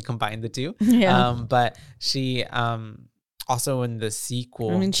 We combined the two. Yeah. But she also in the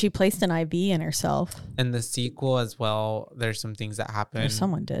sequel. I mean, she placed an IV in herself. In the sequel as well, there's some things that happen. Or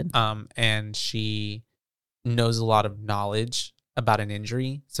someone did. And she knows a lot of knowledge about an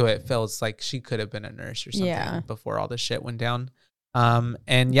injury. So it feels like she could have been a nurse or something before all this shit went down.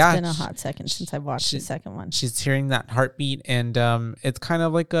 And yeah, it's been a hot second since I've watched the second one. She's hearing that heartbeat, and it's kind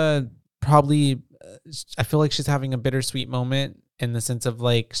of like I feel like she's having a bittersweet moment in the sense of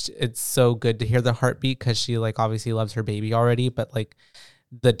like, it's so good to hear the heartbeat because she like obviously loves her baby already, but like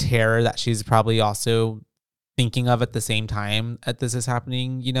the terror that she's probably also thinking of at the same time that this is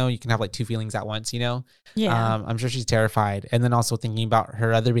happening, you know, you can have like two feelings at once, you know? Yeah. I'm sure she's terrified. And then also thinking about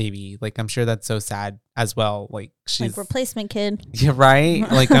her other baby. Like, I'm sure that's so sad as well. Like she's like replacement kid. Yeah, right.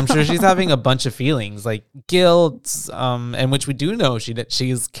 Like I'm sure she's having a bunch of feelings like guilt, and which we do know she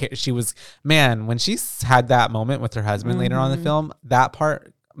was, man, when she had that moment with her husband later on in the film, that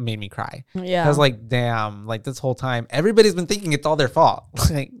part made me cry. Yeah. I was like, damn, like this whole time, everybody's been thinking it's all their fault.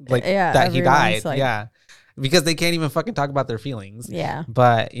 like yeah, that he died. like, yeah. Because they can't even fucking talk about their feelings. Yeah.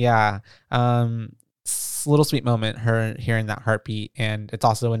 But yeah. little sweet moment, her hearing that heartbeat. And it's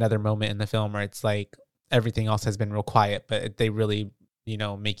also another moment in the film where it's like everything else has been real quiet, but they really,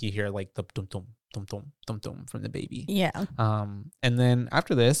 make you hear like the dum dum dum dum dum dum from the baby. Yeah. And then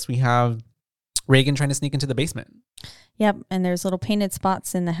after this, we have Reagan trying to sneak into the basement. Yep. And there's little painted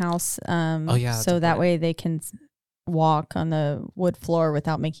spots in the house. So that way they can walk on the wood floor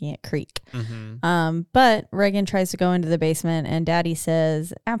without making it creak. But Reagan tries to go into the basement and Daddy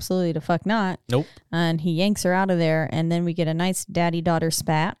says, absolutely the fuck not. Nope. And he yanks her out of there. And then we get a nice daddy-daughter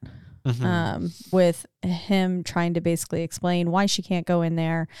spat. With him trying to basically explain why she can't go in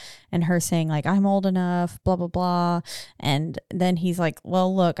there and her saying like, I'm old enough, blah, blah, blah. And then he's like,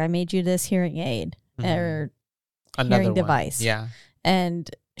 well, look, I made you this hearing aid or hearing device. Yeah. And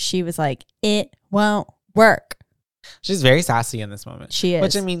she was like, it won't work. She's very sassy in this moment. She is.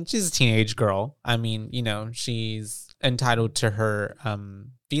 Which, I mean, she's a teenage girl. I mean, she's entitled to her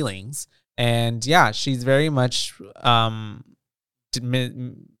feelings. And yeah, she's very much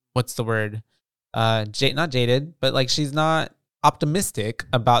what's the word? Not jaded, but like she's not optimistic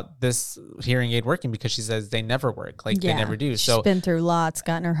about this hearing aid working because she says they never work. Like they never do. She's been through lots,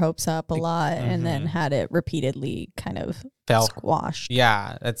 gotten her hopes up a lot, and then had it repeatedly kind of squashed.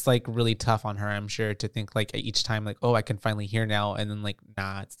 Yeah, it's like really tough on her, I'm sure, to think like each time like, oh, I can finally hear now, and then like,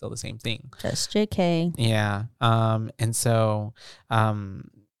 nah, it's still the same thing. Just JK. Yeah. And so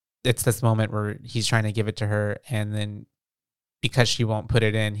it's this moment where he's trying to give it to her, and then because she won't put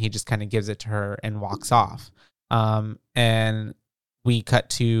it in, he just kind of gives it to her and walks off. And we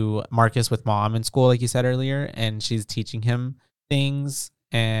cut to Marcus with Mom in school, like you said earlier, and she's teaching him things.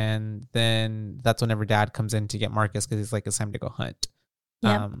 And then that's whenever Dad comes in to get Marcus because he's like, it's time to go hunt.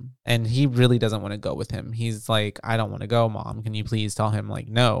 Yep. And he really doesn't want to go with him. He's like, I don't want to go, Mom. Can you please tell him like,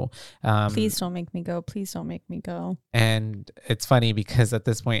 no. Please don't make me go. Please don't make me go. And it's funny because at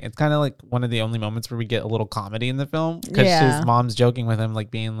this point, it's kind of like one of the only moments where we get a little comedy in the film because his mom's joking with him,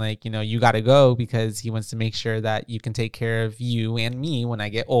 like being like, you got to go because he wants to make sure that you can take care of you and me when I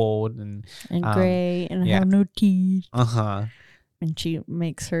get old and gray and have no teeth. Uh-huh. And she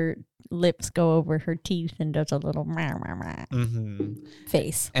makes her lips go over her teeth and does a little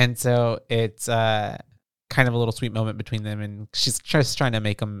face. And so it's kind of a little sweet moment between them, and she's just trying to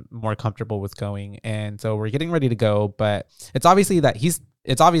make him more comfortable with going. And so we're getting ready to go, but it's obvious that he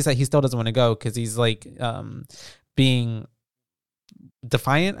still doesn't want to go because he's like being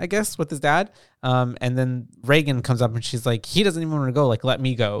defiant, I guess, with his dad. And then Reagan comes up and she's like, he doesn't even want to go. Like, let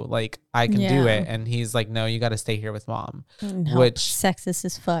me go. Like, I can do it. And he's like, no, you got to stay here with Mom. No, which sexist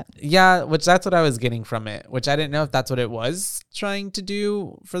as fuck. Yeah, which that's what I was getting from it, which I didn't know if that's what it was trying to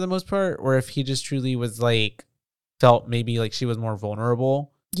do for the most part, or if he just truly was like, felt maybe like she was more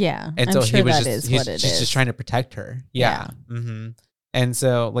vulnerable. Yeah. And so sure he was that just, is what it he's is. just trying to protect her. Yeah. And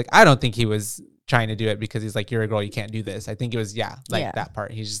so like, I don't think he was trying to do it because he's like, you're a girl, you can't do this. I think it was that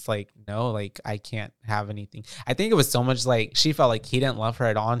part. He's just like, no, like I can't have anything. I think it was so much like she felt like he didn't love her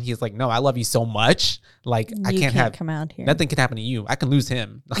at all. And he's like, no, I love you so much. Like I can't have come out here. Nothing can happen to you. I can lose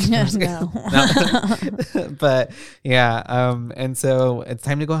him. No. But yeah. And so it's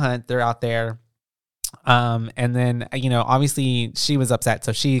time to go hunt. They're out there. And then, obviously she was upset.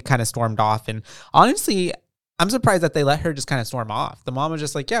 So she kind of stormed off. And honestly, I'm surprised that they let her just kind of storm off. The mom was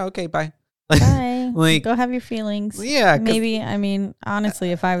just like, yeah, okay, bye. Bye. Like, go have your feelings. Yeah. Maybe, I mean,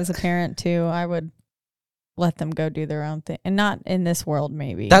 honestly, if I was a parent too, I would let them go do their own thing. And not in this world,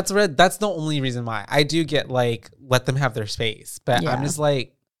 maybe. That's the only reason why. I do get like, let them have their space. But I'm just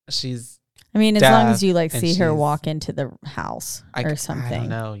like, I mean, as long as you like see her walk into the house or something. I don't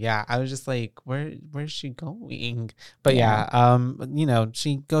know. Yeah. I was just like, where's she going? But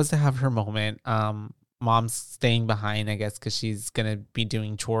she goes to have her moment. Mom's staying behind, I guess, because she's going to be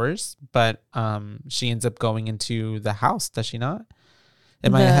doing chores. But she ends up going into the house, does she not?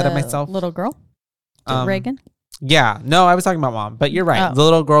 Am I ahead of myself? Little girl? Reagan? Yeah. No, I was talking about Mom. But you're right. Oh. The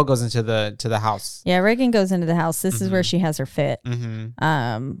little girl goes into the house. Yeah, Reagan goes into the house. This is where she has her fit.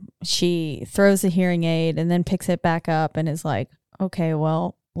 She throws the hearing aid and then picks it back up and is like, okay,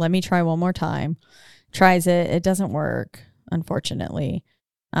 well, let me try one more time. Tries it. It doesn't work, unfortunately.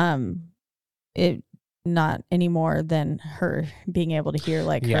 It not any more than her being able to hear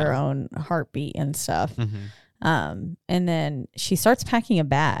like her own heartbeat and stuff. And then she starts packing a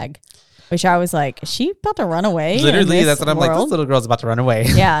bag, which I was like, is she about to run away? Literally, that's what I'm like, this little girl's about to run away.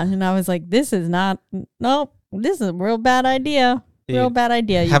 Yeah. And I was like, this is a real bad idea. Real bad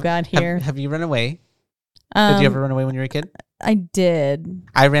idea you got here. Have you run away? Did you ever run away when you were a kid? I did.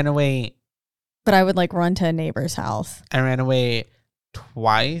 I ran away. But I would like run to a neighbor's house. I ran away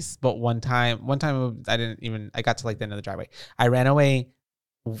twice, but one time I got to like the end of the driveway. I ran away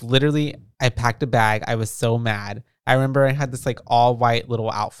literally, I packed a bag. I was so mad. I remember I had this like all white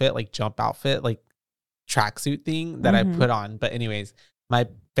little outfit, like jump outfit, like tracksuit thing that I put on. But anyways, my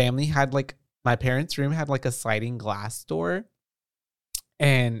family had like, my parents' room had like a sliding glass door.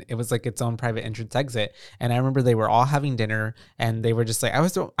 And it was like its own private entrance exit. And I remember they were all having dinner and they were just like, I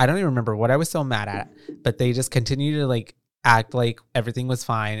don't even remember what I was so mad at, but they just continued to like act like everything was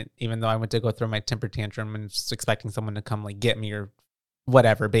fine. Even though I went to go throw my temper tantrum and just expecting someone to come like get me or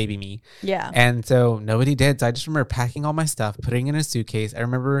whatever, baby me. Yeah. And so nobody did. So I just remember packing all my stuff, putting it in a suitcase. I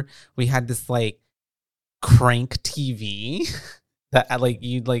remember we had this like crank TV that like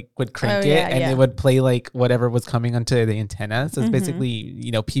you like would crank it and it would play like whatever was coming onto the antenna. So it's basically,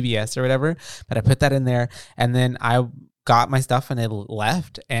 you know, PBS or whatever. But I put that in there and then I got my stuff and I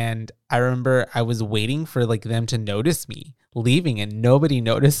left. And I remember I was waiting for like them to notice me leaving and nobody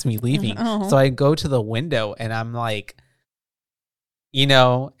noticed me leaving. So I go to the window and I'm like, you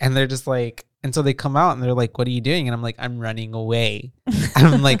know, and they're just like, and so they come out and they're like, what are you doing? And I'm like, I'm running away.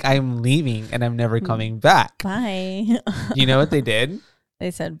 I'm like, I'm leaving and I'm never coming back. Bye. You know what they did?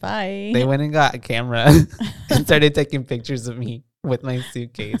 They said bye. They went and got a camera and started taking pictures of me with my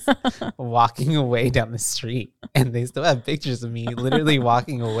suitcase walking away down the street. And they still have pictures of me literally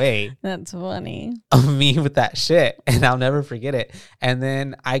walking away. That's funny. Of me with that shit. And I'll never forget it. And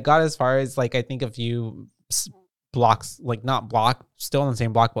then I got as far as like, I think a few blocks, like not block, still in the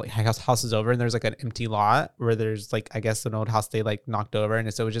same block, but like houses over, and there's like an empty lot where there's like, I guess an old house they like knocked over,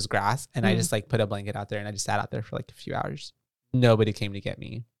 and so it was just grass, and I just like put a blanket out there and I just sat out there for like a few hours. Nobody came to get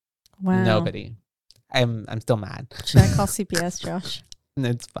me. Wow. Nobody. I'm still mad. Should I call CPS, Josh?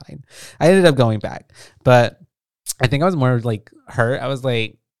 It's fine. I ended up going back, but I think I was more like hurt. I was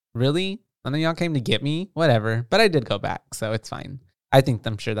like, really? None of y'all came to get me? Whatever. But I did go back, so it's fine.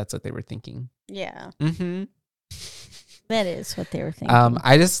 I'm sure that's what they were thinking. Yeah. Mm-hmm. That is what they were thinking.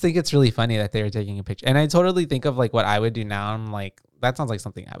 I just think it's really funny that they were taking a picture. And I totally think of like what I would do now. I'm like, that sounds like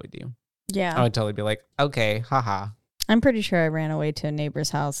something I would do. Yeah. I would totally be like, okay, haha. I'm pretty sure I ran away to a neighbor's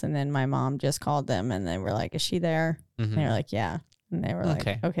house and then my mom just called them and they were like, is she there? And they were like, yeah. And they were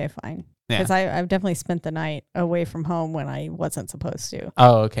like, okay, fine. Because I've definitely spent the night away from home when I wasn't supposed to.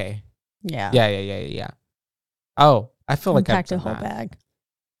 Oh, okay. Yeah. Yeah. Oh, I feel like I've done packed a whole that. bag.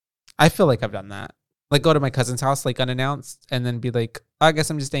 I feel like I've done that. Like go to my cousin's house like unannounced and then be like, oh, I guess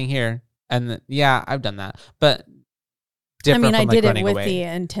I'm just staying here. And then, yeah, I've done that. But different from, I like, did it with away. the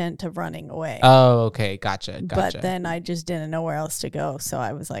intent of running away. Oh, okay. Gotcha. But then I just didn't know where else to go. So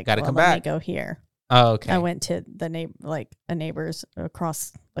I was like, gotta come let back. me go here. Oh, okay. I went to the a neighbor's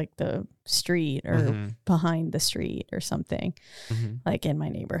across like the street or behind the street or something like in my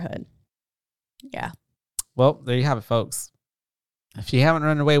neighborhood. Yeah. Well, there you have it, folks. If you haven't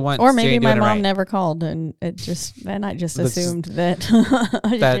run away once, or maybe my mom right. never called, and I just assumed that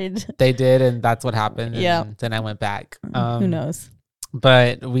they did, and that's what happened. Yeah. Then I went back. Who knows?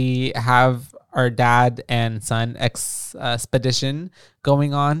 But we have our dad and son expedition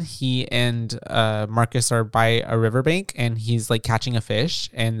going on. He and Marcus are by a riverbank, and he's like catching a fish,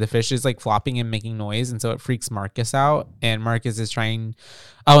 and the fish is like flopping and making noise, and so it freaks Marcus out. And Marcus is trying.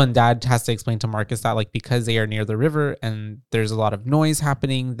 Oh, and dad has to explain to Marcus that like because they are near the river and there's a lot of noise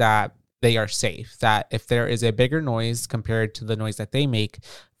happening, that they are safe. That if there is a bigger noise compared to the noise that they make,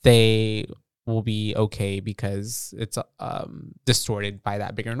 they will be okay because it's distorted by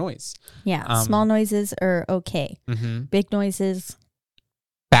that bigger noise. Yeah, small noises are okay. Big noises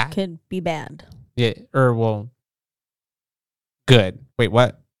bad could be bad. Yeah, or well, good. Wait,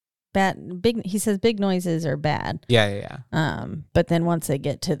 what? Bad. Big. He says big noises are bad. Yeah. But then once they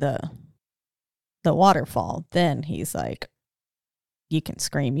get to the waterfall, then he's like, you can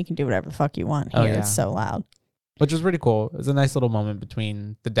scream, you can do whatever the fuck you want here. It's so loud. Which was pretty cool. It was a nice little moment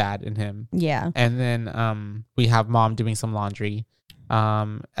between the dad and him. Yeah. And then we have mom doing some laundry.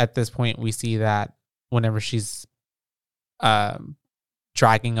 At this point, we see that whenever she's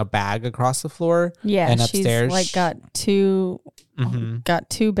dragging a bag across the floor, and upstairs, she's like got two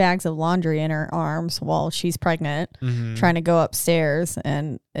bags of laundry in her arms while she's pregnant, trying to go upstairs,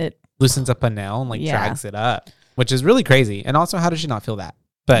 and it loosens up a nail and like drags it up, which is really crazy. And also, how does she not feel that?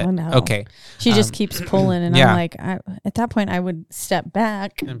 But okay, she just keeps pulling, and I'm like, at that point, I would step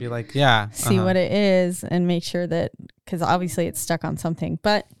back and be like, see what it is, and make sure that, because obviously it's stuck on something,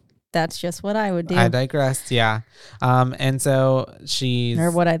 but that's just what I would do. I digressed, yeah. And so she's,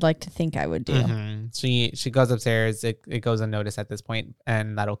 or what I'd like to think I would do. She goes upstairs. It goes unnoticed at this point,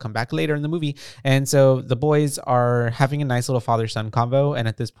 and that'll come back later in the movie. And so the boys are having a nice little father-son convo. And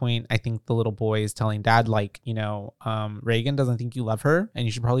at this point, I think the little boy is telling dad, like, Reagan doesn't think you love her, and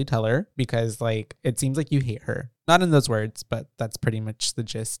you should probably tell her, because like it seems like you hate her. Not in those words, but that's pretty much the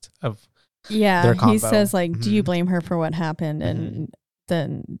gist of their convo. He says like, do you blame her for what happened? And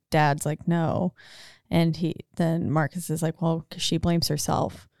then dad's like, no. And then Marcus is like, well, 'cause she blames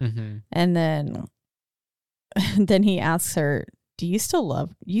herself. And then he asks her, do you still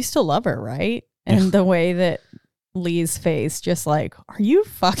love her, right? And the way that Lee's face, just like, are you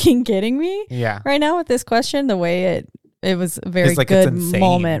fucking kidding me? Yeah. Right now with this question, the way it was a very like, good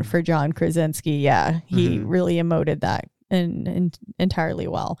moment for John Krasinski. Yeah. He really emoted that and entirely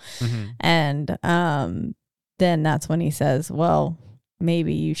well. And then that's when he says, well,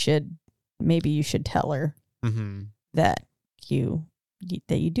 maybe you should tell her that you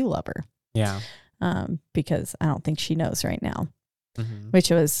do love her. Yeah. Because I don't think she knows right now,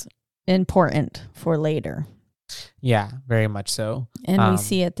 which was important for later. Yeah, very much so. And we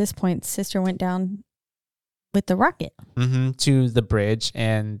see at this point, sister went down with the rocket to the bridge,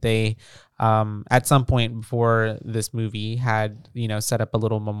 and they at some point before this movie had set up a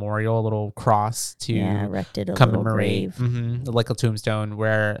little memorial, a little cross to erected a commemorate little grave. like a tombstone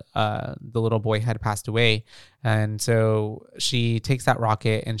where the little boy had passed away. And so she takes that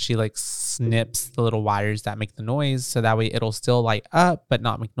rocket and she like snips the little wires that make the noise, so that way it'll still light up but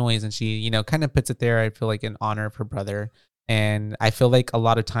not make noise. And she kind of puts it there, I feel like, in honor of her brother. And I feel like a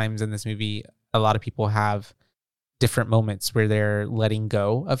lot of times in this movie, a lot of people have different moments where they're letting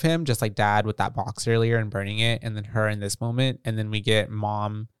go of him, just like dad with that box earlier and burning it, and then her in this moment. And then we get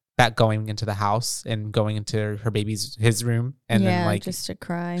mom back going into the house and going into his room, and then like just to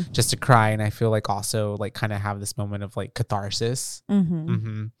cry. And I feel like also like kind of have this moment of like catharsis.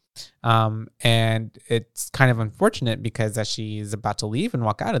 And it's kind of unfortunate because as she's about to leave and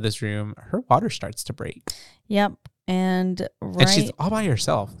walk out of this room, her water starts to break. Yep. And she's all by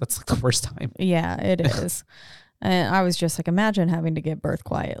herself. That's like the worst time. Yeah, it is. And I was just like, imagine having to give birth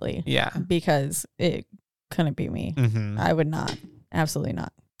quietly. Yeah. Because it couldn't be me. I would not. Absolutely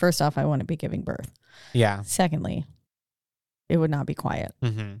not. First off, I wouldn't be giving birth. Yeah. Secondly, it would not be quiet.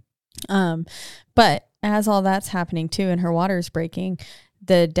 But as all that's happening too, and her water is breaking,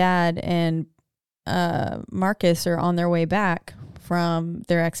 the dad and Marcus are on their way back from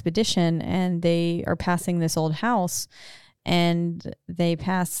their expedition, and they are passing this old house, and they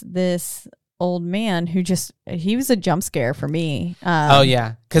pass this old man who he was a jump scare for me.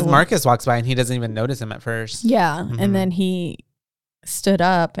 Because Marcus walks by and he doesn't even notice him at first. Yeah. And then he stood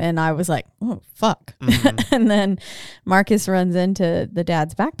up and I was like, oh fuck. And then Marcus runs into the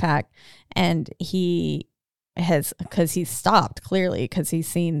dad's backpack, and because he's stopped clearly because he's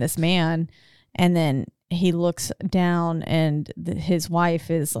seen this man, and then he looks down and his wife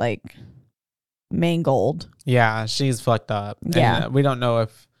is like mangled. Yeah, she's fucked up. Yeah. And we don't know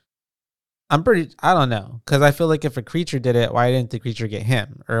if I don't know, because I feel like if a creature did it, why didn't the creature get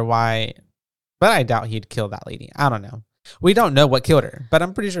him? Or why? But I doubt he'd kill that lady. I don't know. We don't know what killed her, but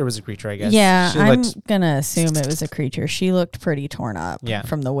I'm pretty sure it was a creature, I guess. Yeah, I'm going to assume it was a creature. She looked pretty torn up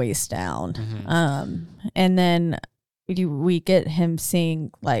from the waist down. And then we get him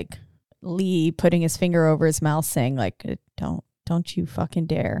seeing, like, Lee putting his finger over his mouth saying, like, don't you fucking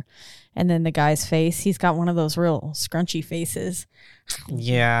dare. And then the guy's face, he's got one of those real scrunchy faces.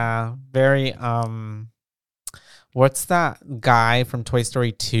 Yeah, very, what's that guy from Toy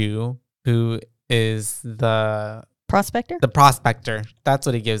Story 2 who is the Prospector? The Prospector. That's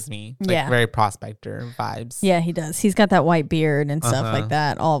what he gives me. Like, very Prospector vibes. Yeah, he does. He's got that white beard and stuff like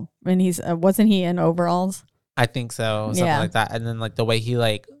that. And he's, wasn't he in overalls? I think so. Something like that. And then like the way he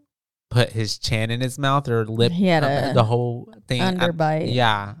like put his chin in his mouth or lip, he had the whole thing. Underbite.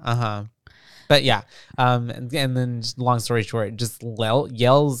 Yeah. But yeah, and then just long story short, just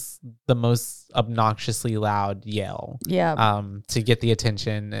yells the most obnoxiously loud yell. Yeah. To get the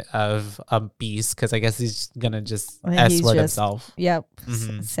attention of a beast, because I guess he's gonna just S-word himself. Yep.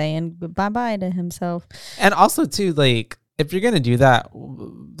 Saying bye to himself. And also too, like, if you're gonna do that,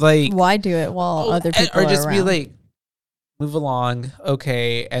 like, why do it while other people or just are be around? like, move along,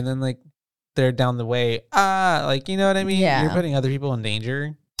 okay, and then like they're down the way, like, you know what I mean? Yeah. You're putting other people in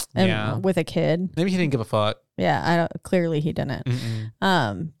danger. And with a kid. Maybe he didn't give a fuck. Yeah, clearly he didn't.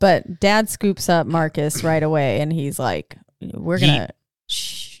 But dad scoops up Marcus right away, and he's like, we're gonna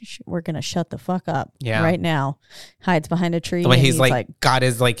we're going to shut the fuck up right now. Hides behind a tree. The way he's like got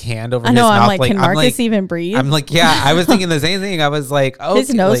his like hand over his mouth. I'm like, can Marcus even breathe? I'm like, yeah, I was thinking the same thing. I was like, oh,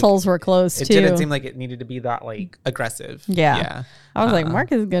 his nose holes were closed too. It didn't seem like it needed to be that like aggressive. Yeah. I was like,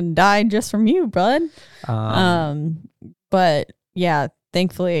 Marcus is going to die just from you, bud. But yeah,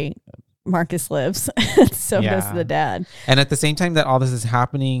 thankfully Marcus lives. So does the dad. And at the same time that all this is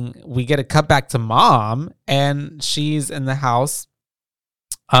happening, we get a cut back to mom, and she's in the house.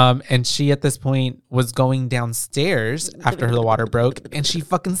 And she at this point was going downstairs after the water broke, and she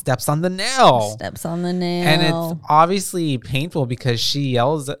fucking steps on the nail. And it's obviously painful because she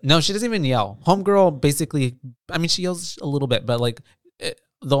yells. No, she doesn't even yell. Homegirl basically, I mean, she yells a little bit, but like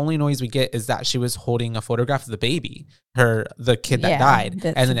the only noise we get is that she was holding a photograph of the baby, the kid that died,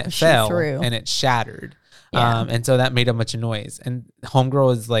 and then it fell and it shattered. Yeah. And so that made a bunch of noise. And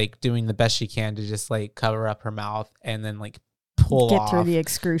homegirl is like doing the best she can to just like cover up her mouth and then like get through the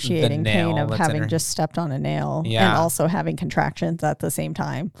excruciating pain of having just stepped on a nail and also having contractions at the same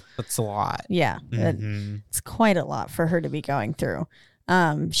time. That's a lot. Yeah. It's quite a lot for her to be going through.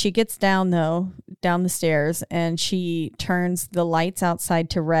 She gets down the stairs, and she turns the lights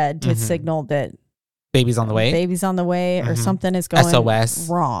outside to red to signal that baby's on the way or something is going SOS.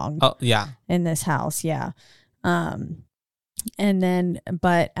 Wrong. Oh yeah. In this house. Yeah. And then,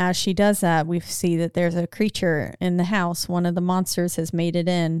 but as she does that, we see that there's a creature in the house. One of the monsters has made it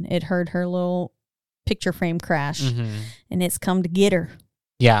in. It heard her little picture frame crash, and it's come to get her.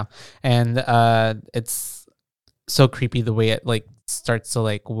 Yeah. And it's so creepy the way it like starts to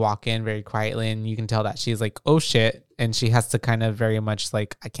like walk in very quietly, and you can tell that she's like, oh shit, and she has to kind of very much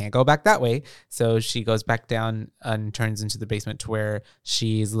like, I can't go back that way, so she goes back down and turns into the basement to where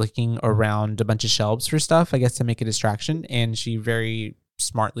she's looking around a bunch of shelves for stuff, I guess, to make a distraction, and she very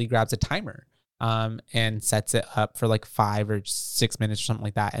smartly grabs a timer and sets it up for like 5 or 6 minutes or something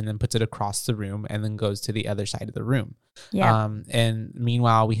like that, and then puts it across the room and then goes to the other side of the room. And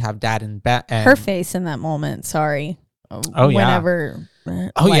meanwhile we have dad in bed, and her face in that moment, when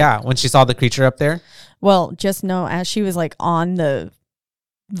she saw the creature up there. Well, just know as she was like on the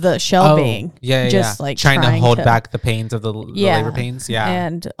shelving, like trying to hold back the pains of the labor pains,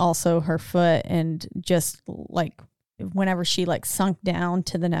 and also her foot, and just like whenever she like sunk down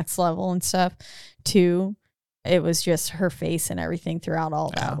to the next level and stuff too, it was just her face and everything throughout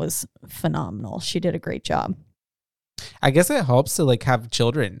all that was phenomenal. She did a great job. I guess it helps to like have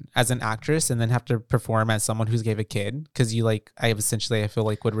children as an actress and then have to perform as someone who's gave a kid, because you like I feel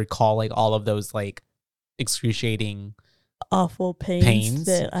like would recall like all of those like excruciating awful pains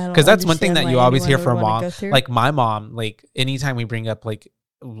because that's one thing that you always hear from mom. Like my mom, like anytime we bring up like,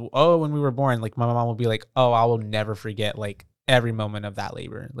 oh, when we were born, like my mom will be like, oh, I will never forget like every moment of that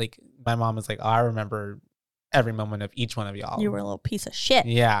labor. Like my mom was like, oh, I remember every moment of each one of y'all. You were a little piece of shit.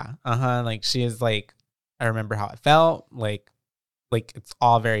 Yeah. Like she is like, I remember how it felt. Like it's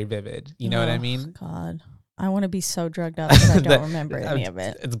all very vivid. You know what I mean? God, I want to be so drugged up that I don't remember any of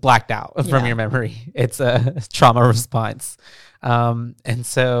it. It's blacked out from your memory. It's a trauma response. And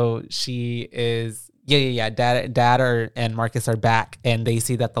so she is, Dad and Marcus are back, and they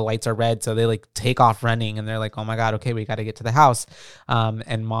see that the lights are red. So they like take off running, and they're like, oh my God, okay, we got to get to the house.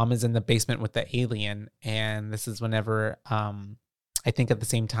 And mom is in the basement with the alien. And this is whenever, I think at the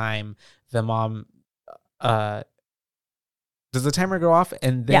same time, the mom, does the timer go off?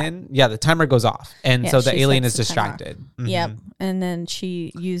 And then the timer goes off, and so the alien is distracted. Yep. And then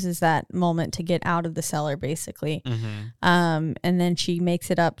she uses that moment to get out of the cellar, basically. And then she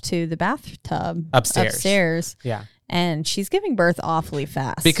makes it up to the bathtub upstairs. Yeah. And she's giving birth awfully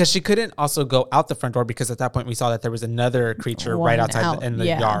fast because she couldn't also go out the front door, because at that point we saw that there was another creature right outside in the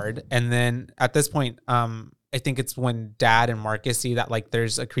yard. And then at this point, I think it's when Dad and Marcus see that like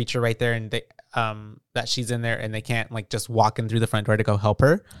there's a creature right there, and they that she's in there, and they can't like just walk in through the front door to go help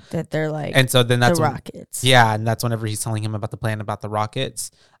her. That they're like, and so then that's the rockets. Yeah, and that's whenever he's telling him about the plan about the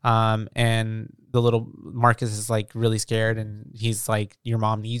rockets. And the little Marcus is like really scared, and he's like, "Your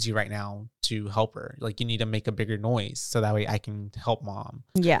mom needs you right now to help her. Like you need to make a bigger noise so that way I can help mom."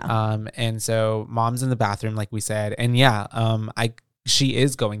 Yeah. And so mom's in the bathroom, like we said, and she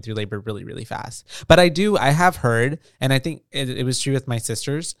is going through labor really, really fast. But I have heard, and I think it was true with my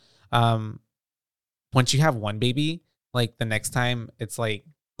sisters. Once you have one baby, like the next time it's like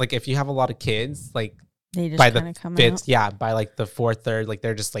if you have a lot of kids, like they just by the come fifth, out. by like the fourth, third, like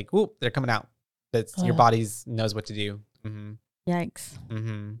they're just like, whoop, they're coming out. That's your body's knows what to do. Yikes.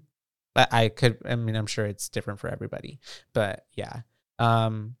 But I'm sure it's different for everybody, but yeah. I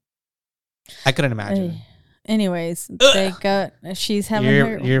couldn't imagine. Anyways, she's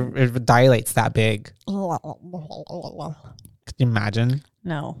having it dilates that big. Could you imagine?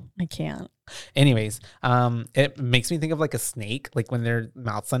 No, I can't. Anyways, it makes me think of like a snake, like when their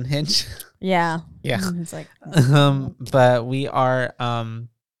mouths unhinge. Yeah. Yeah. It's like, but we are,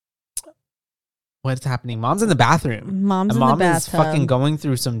 what's happening? Mom's in the bathroom. Mom's in Mom the is bathtub. fucking going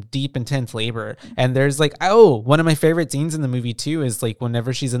through some deep, intense labor. And there's like, one of my favorite scenes in the movie too is like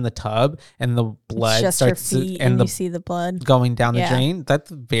whenever she's in the tub and the blood it's just starts her feet to, and the you see the blood going down the Yeah. drain. That's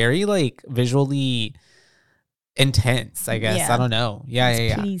very like visually intense, I guess. Yeah. I don't know. Yeah, it's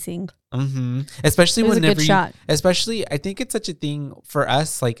yeah. pleasing. Especially It was a whenever good shot. especially I think it's such a thing for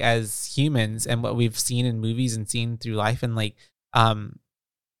us, like as humans, and what we've seen in movies and seen through life, and like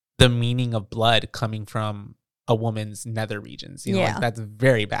the meaning of blood coming from a woman's nether regions. You know, Yeah. like that's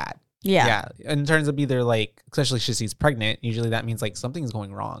very bad. Yeah. In terms of either like, especially if she's pregnant, usually that means like something's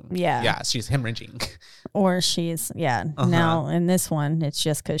going wrong. Yeah. Yeah, she's hemorrhaging. Or she's, now in this one, it's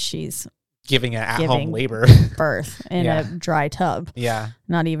just because she's Giving an at-home Giving labor. birth in Yeah. a dry tub, Yeah.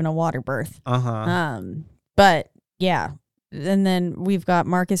 not even a water birth. Uh-huh. But yeah. And then we've got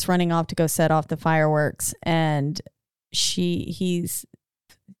Marcus running off to go set off the fireworks, and he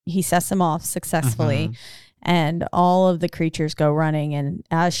sets them off successfully. Mhm. And all of the creatures go running, and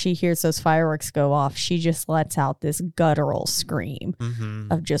as she hears those fireworks go off, she just lets out this guttural scream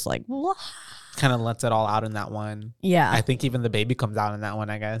Mhm. of just like, "Wah." Kind of lets it all out in that one. Yeah, I think even the baby comes out in that one,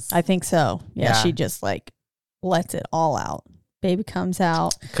 I guess. I think so. Yeah, Yeah. she just like lets it all out. Baby comes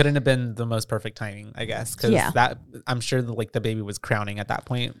out. Couldn't have been the most perfect timing, I guess, because that I'm sure like the baby was crowning at that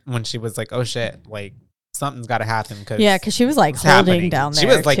point when she was like, "Oh shit, like something's got to happen." Because she was like it's holding happening. down there. She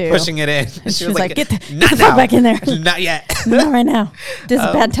was like too. pushing it in. She was like, "Get the not fuck now. back in there, Not yet. not right now. This is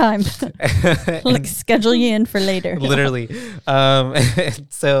a bad time. And- Like schedule you in for later." Literally.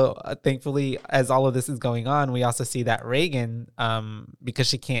 So thankfully, as all of this is going on, we also see that Reagan, because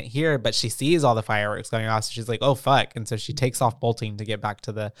she can't hear, but she sees all the fireworks going off. So she's like, "Oh fuck!" And so she takes off bolting to get back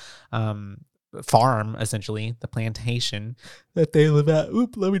to the farm, essentially the plantation that they live at.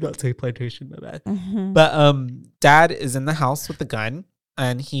 Oop, let me not say plantation, my bad. Mhm. But Dad is in the house with the gun,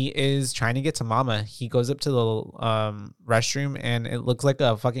 and he is trying to get to Mama. He goes up to the restroom, and it looks like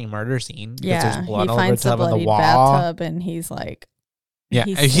a fucking murder scene. Because Yeah, there's blood he all over finds the on the bloody wall. bathtub, and he's like, Yeah,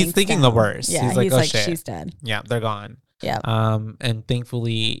 he's sinks thinking the down. worst. Yeah, He's like, "Oh, shit." she's dead. Yeah, they're gone. Yeah. And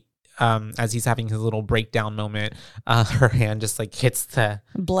thankfully, as he's having his little breakdown moment, her hand just like hits the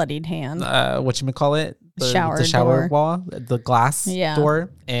Bloodied hand. whatchamacallit? The Shower shower door. wall, the glass Yeah.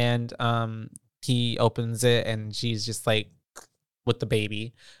 door. And he opens it, and she's just like with the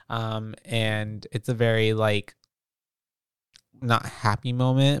baby. And it's a very like not happy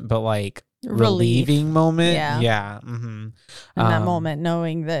moment, but like Relief. relieving moment. Yeah. Yeah. Mm-hmm. In that moment,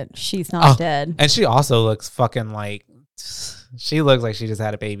 knowing that she's not dead. And she also looks fucking like, she looks like she just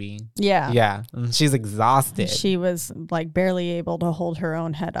had a baby. Yeah. Yeah. And she's exhausted. She was like barely able to hold her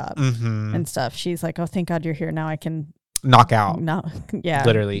own head up Mhm. and stuff. She's like, "Oh, thank God you're here. Now I can Knock out.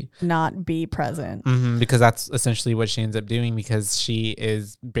 Literally. not be present." Because that's essentially what she ends up doing, because she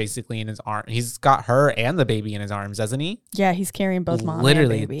is basically in his arm. He's got her and the baby in his arms, doesn't he? Yeah, he's carrying both mom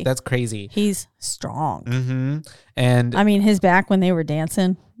Literally. and baby. That's crazy. He's strong. And I mean, his back when they were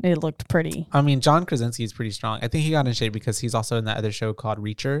dancing, it looked pretty. I mean, John Krasinski is pretty strong. I think he got in shape because he's also in that other show called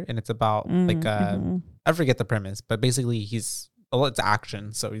Reacher, and it's about like I forget the premise, but basically it's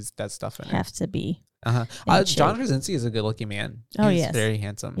action, so he's does stuff in it. Have to be. John Krasinski is a good looking man. Oh, He's yes. very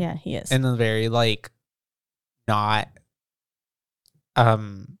handsome. Yeah, he is. In a very like not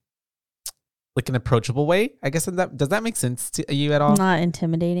like an approachable way, I guess. Does that make sense to you at all? Not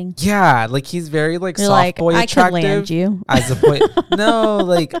intimidating. Yeah, like he's very like You're soft like, boy I attractive. could land you. As a boy, no,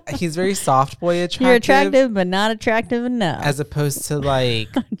 like he's very soft boy attractive. You're attractive, but not attractive enough. As opposed to like,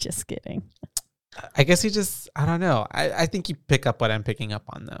 I'm just kidding. I guess he just, I don't know. I think you pick up what I'm picking up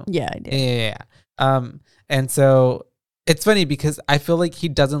on though. Yeah, I did. Yeah. And so it's funny because I feel like he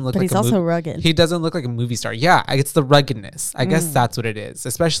doesn't look But like he's also rugged. He doesn't look like a movie star. Yeah, it's the ruggedness. I guess that's what it is,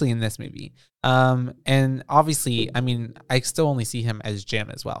 especially in this movie. And obviously, I mean, I still only see him as Jim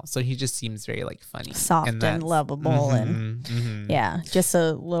as well. So he just seems very like funny. Soft and lovable. And yeah, just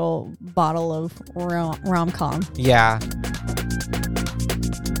a little bottle of rom-com. Yeah.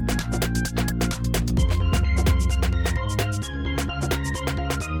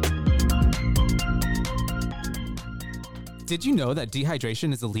 Did you know that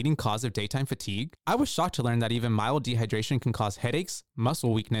dehydration is the leading cause of daytime fatigue? I was shocked to learn that even mild dehydration can cause headaches,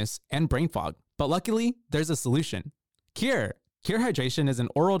 muscle weakness, and brain fog. But luckily, there's a solution. Cure. Cure Hydration is an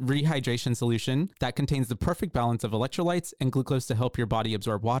oral rehydration solution that contains the perfect balance of electrolytes and glucose to help your body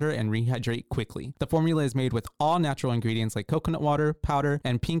absorb water and rehydrate quickly. The formula is made with all natural ingredients like coconut water, powder,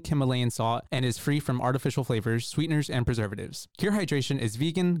 and pink Himalayan salt, and is free from artificial flavors, sweeteners, and preservatives. Cure Hydration is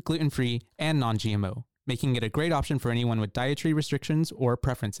vegan, gluten-free, and non-GMO, making it a great option for anyone with dietary restrictions or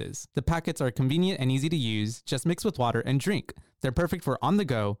preferences. The packets are convenient and easy to use. Just mix with water and drink. They're perfect for on the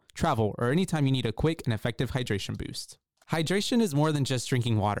go, travel, or anytime you need a quick and effective hydration boost. Hydration is more than just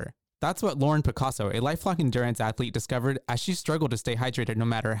drinking water. That's what Lauren Picasso, a lifelong endurance athlete, discovered as she struggled to stay hydrated no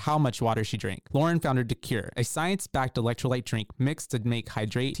matter how much water she drank. Lauren founded Cure, a science-backed electrolyte drink mix to make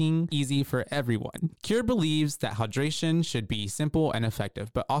hydrating easy for everyone. Cure believes that hydration should be simple and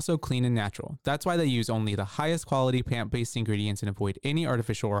effective, but also clean and natural. That's why they use only the highest quality plant-based ingredients and avoid any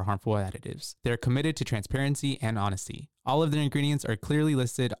artificial or harmful additives. They're committed to transparency and honesty. All of their ingredients are clearly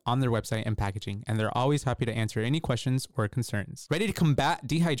listed on their website and packaging, and they're always happy to answer any questions or concerns. Ready to combat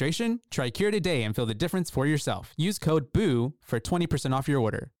dehydration? Try Cure today and feel the difference for yourself. Use code BOO for 20% off your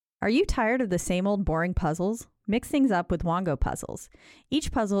order. Are you tired of the same old boring puzzles? Mix things up with Wongo puzzles.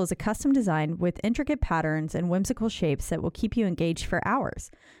 Each puzzle is a custom design with intricate patterns and whimsical shapes that will keep you engaged for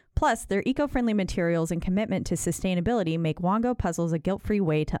hours. Plus, their eco-friendly materials and commitment to sustainability make Wongo puzzles a guilt-free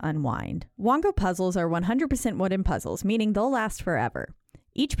way to unwind. Wongo puzzles are 100% wooden puzzles, meaning they'll last forever.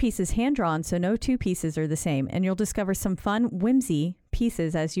 Each piece is hand-drawn, so no two pieces are the same, and you'll discover some fun, whimsy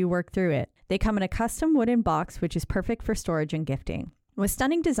pieces as you work through it. They come in a custom wooden box, which is perfect for storage and gifting. With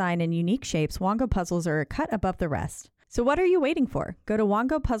stunning design and unique shapes, Wongo puzzles are a cut above the rest. So what are you waiting for? Go to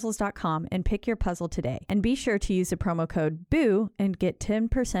wongopuzzles.com and pick your puzzle today. And be sure to use the promo code BOO and get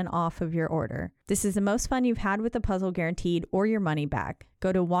 10% off of your order. This is the most fun you've had with the puzzle, guaranteed, or your money back.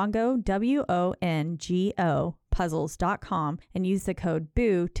 Go to Wongo, WONGO, puzzles.com and use the code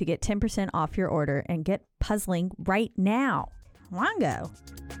BOO to get 10% off your order and get puzzling right now. Wongo.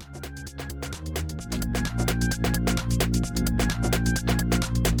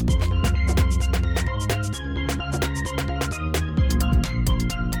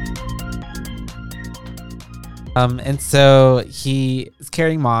 And so he is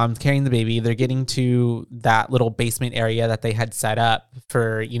carrying the baby. They're getting to that little basement area that they had set up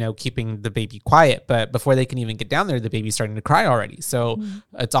for, keeping the baby quiet. But before they can even get down there, the baby's starting to cry already. So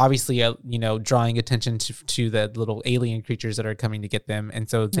it's obviously, drawing attention to the little alien creatures that are coming to get them. And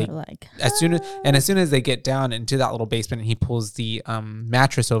so they, as soon as they get down into that little basement and he pulls the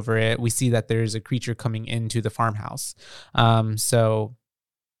mattress over it, we see that there's a creature coming into the farmhouse. He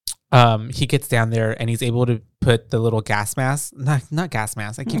gets down there and he's able to put the little gas mask, not gas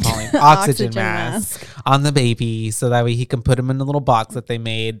mask, I keep calling it oxygen mask on the baby so that way he can put him in the little box that they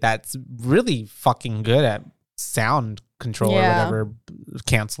made that's really fucking good at sound control or whatever,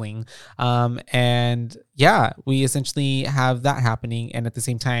 canceling. And yeah, we essentially have that happening. And at the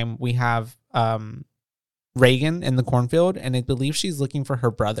same time, we have Reagan in the cornfield, and I believe she's looking for her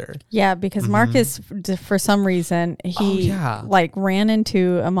brother. Yeah, because Marcus, for some reason, he ran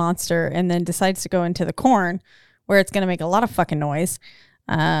into a monster and then decides to go into the corn where it's going to make a lot of fucking noise.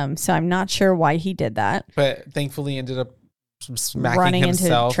 So I'm not sure why he did that. But thankfully ended up smacking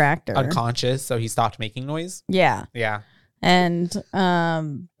himself into unconscious, so he stopped making noise. Yeah. Yeah. And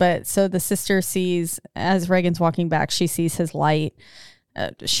but so the sister sees, as Reagan's walking back, she sees his light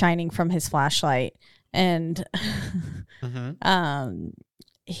shining from his flashlight. And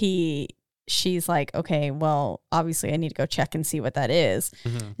she's like, okay, well, obviously I need to go check and see what that is.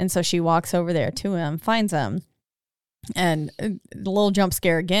 And so she walks over there to him, finds him, and a little jump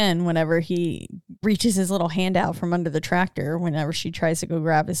scare again whenever he reaches his little hand out from under the tractor whenever she tries to go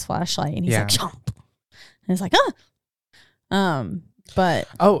grab his flashlight, and he's like, jump. And it's like, but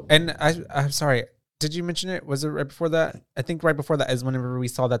and I'm sorry, did you mention it? Was it right before that? I think right before that is whenever we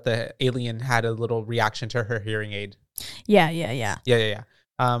saw that the alien had a little reaction to her hearing aid. Yeah.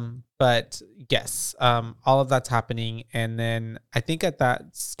 But yes, all of that's happening. And then I think at that,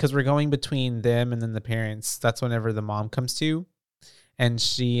 because we're going between them and then the parents, that's whenever the mom comes to, and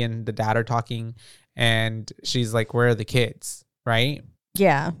she and the dad are talking, and she's like, where are the kids? Right?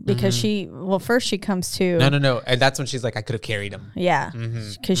 Yeah, because first she comes to... No. And that's when she's like, I could have carried him. Yeah,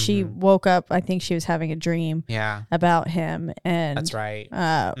 because she woke up, I think she was having a dream about him. And that's right.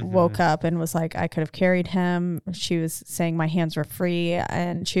 Woke up and was like, I could have carried him. She was saying my hands were free,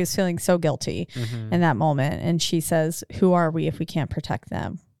 and she was feeling so guilty in that moment. And she says, who are we if we can't protect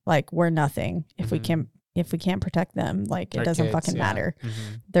them? Like, we're nothing if we can't protect them. Like, it doesn't fucking matter.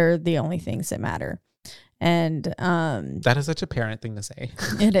 They're the only things that matter. And that is such a parent thing to say.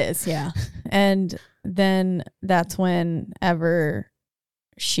 It is, yeah. And then that's whenever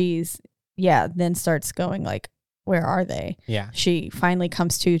she's then starts going like, where are they? Yeah. She finally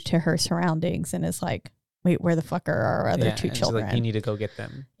comes to her surroundings and is like, wait, where the fuck are our other two children? She's like, you need to go get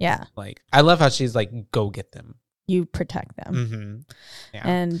them. Yeah. Like, I love how she's like, go get them. You protect them. Mm-hmm. Yeah.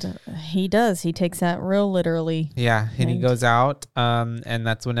 And he does. He takes that real literally. Yeah. And he goes out. And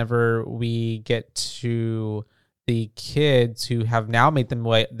that's whenever we get to the kids who have now made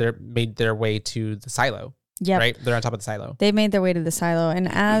their way to the silo. Yeah. Right? They're on top of the silo. They made their way to the silo. And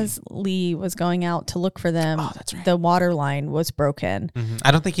as Lee was going out to look for them, the water line was broken. Mm-hmm.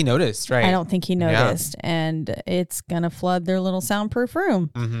 I don't think he noticed, right? I don't think he noticed. Yeah. And it's going to flood their little soundproof room.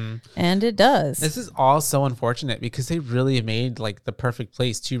 Mm-hmm. And it does. This is all so unfortunate because they really made like the perfect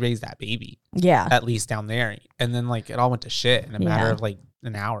place to raise that baby. Yeah. At least down there. And then like it all went to shit in a matter of like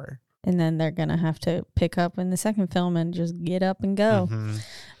an hour. And then they're going to have to pick up in the second film and just get up and go,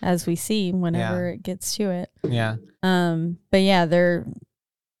 as we see whenever it gets to it. Yeah. But yeah, they're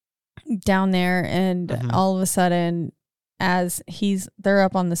down there, and all of a sudden, as they're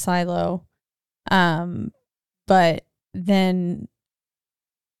up on the silo, but then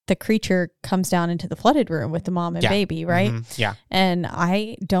the creature comes down into the flooded room with the mom and baby, right? Yeah. And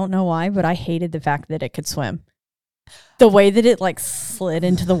I don't know why, but I hated the fact that it could swim. The way that it like slid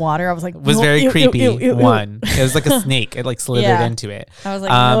into the water, I was like, it was very creepy. It was like a snake. It like slithered into it. I was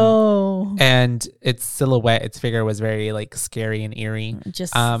like, no. And its silhouette, its figure was very like scary and eerie.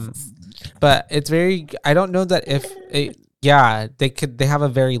 But it's very. I don't know that if it. Yeah, they have a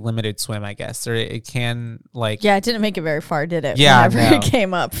very limited swim, I guess, or it can like. Yeah, it didn't make it very far, did it? Yeah, whenever it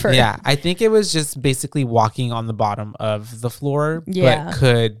came up for. Yeah, I think it was just basically walking on the bottom of the floor, but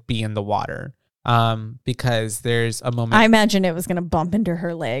could be in the water. Because there's a moment I imagine it was going to bump into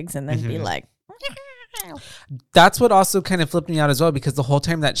her legs and then be like, that's what also kind of flipped me out as well, because the whole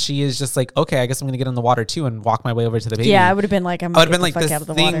time that she is just like, okay, I guess I'm going to get in the water too and walk my way over to the baby. Yeah, I would have been like, I would have been like, this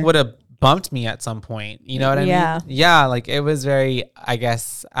thing would have bumped me at some point. You know what I mean? Yeah, like it was very, I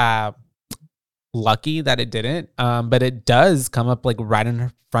guess, lucky that it didn't. But it does come up like right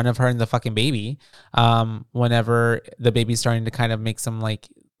in front of her and the fucking baby. Whenever the baby's starting to kind of make some like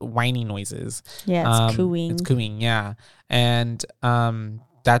whiny noises. Yeah, it's cooing. It's cooing, yeah. And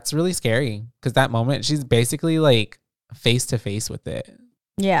that's really scary because that moment she's basically like face to face with it.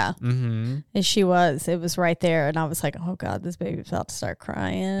 Yeah. She was. It was right there, and I was like, "Oh God, this baby's about to start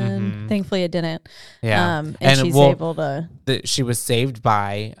crying." Thankfully, it didn't. Yeah, and she's able to. She was saved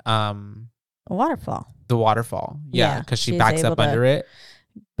by a waterfall. The waterfall, yeah, because she backs up under it,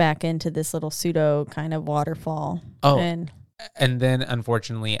 back into this little pseudo kind of waterfall. Oh, and then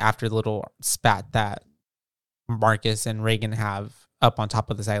unfortunately, after the little spat that Marcus and Reagan have up on top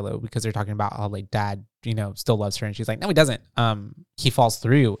of the silo, because they're talking about how like dad, still loves her, and she's like, no, he doesn't. He falls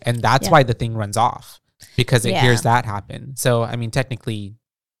through, and that's why the thing runs off, because it hears that happen. So I mean, technically,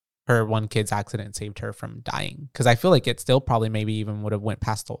 her one kid's accident saved her from dying, because I feel like it still probably maybe even would have went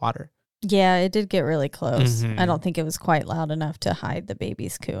past the water. Yeah, it did get really close. I don't think it was quite loud enough to hide the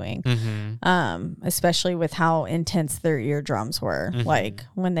baby's cooing, especially with how intense their eardrums were. Like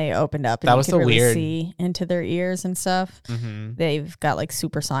when they opened up, and that was you could so really weird. See into their ears and stuff. They've got like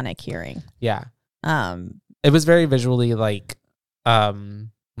supersonic hearing. Yeah. It was very visually like,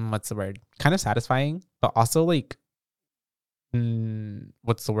 what's the word? Kind of satisfying, but also like,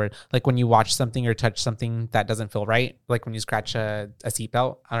 what's the word? Like when you watch something or touch something that doesn't feel right, like when you scratch a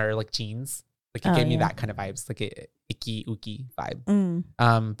seatbelt or like jeans, like it gave me that kind of vibes, like a icky ooky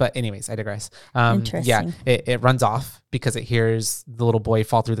vibe. But anyways, I digress. Yeah, it runs off because it hears the little boy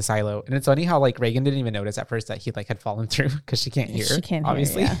fall through the silo, and it's funny how like Reagan didn't even notice at first that he like had fallen through because she can't hear. She can't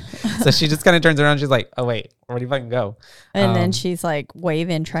obviously. Hear, So she just kind of turns around. She's like, "Oh wait, where do you fucking go?" And then she's like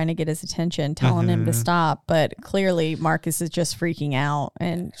waving, trying to get his attention, telling him to stop. But clearly, Marcus is just freaking out,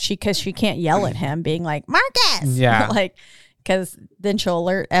 and because she can't yell at him, being like, "Marcus!" Yeah, like because then she'll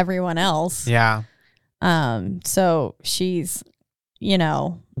alert everyone else. Yeah. So she's,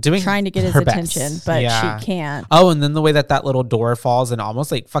 doing trying to get his attention, but she can't. Oh, and then the way that little door falls and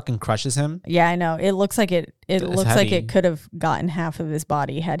almost like fucking crushes him. Yeah, I know. It looks like it looks heavy. Like it could have gotten half of his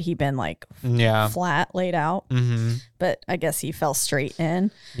body had he been like flat laid out. But I guess he fell straight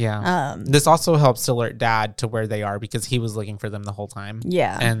in. Yeah. This also helps to alert dad to where they are, because he was looking for them the whole time.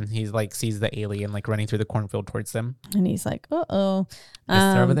 Yeah. And he's like sees the alien like running through the cornfield towards them. And he's like, uh-oh.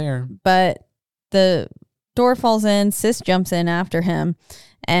 They're over there. But the door falls in, Sis jumps in after him,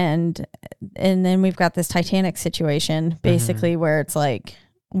 and then we've got this Titanic situation basically where it's like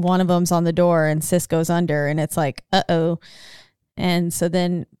one of them's on the door and Sis goes under, and it's like, uh-oh. And so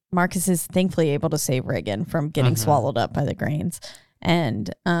then Marcus is thankfully able to save Reagan from getting swallowed up by the grains.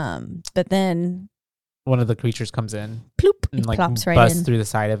 And but then one of the creatures comes in. Ploop. and like plops right busts in. through the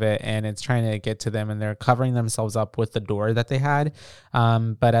side of it, and it's trying to get to them, and they're covering themselves up with the door that they had.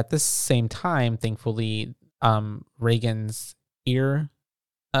 But at the same time, thankfully, Reagan's ear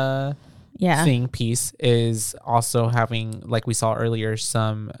thing piece is also having, like we saw earlier,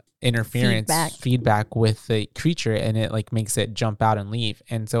 some interference feedback with the creature, and it like makes it jump out and leave.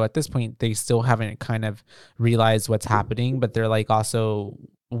 And so at this point they still haven't kind of realized what's happening, but they're like also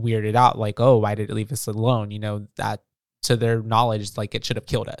weirded out, like, oh, why did it leave us alone? You know, that to their knowledge, like it should have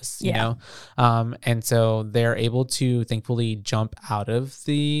killed us, you know? And so they're able to thankfully jump out of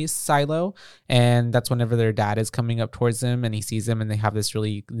the silo. And that's whenever their dad is coming up towards them and he sees them, and they have this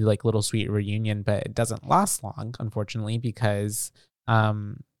really like little sweet reunion, but it doesn't last long, unfortunately, because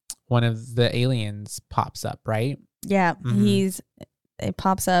one of the aliens pops up, right? Yeah. It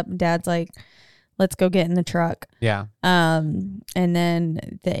pops up. Dad's like, let's go get in the truck. Yeah. And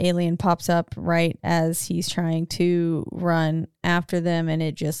then the alien pops up right as he's trying to run after them, and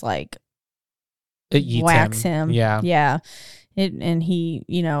it just like it whacks him. Yeah. Yeah. And he,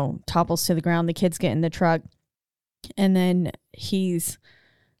 you know, topples to the ground. The kids get in the truck, and then he's,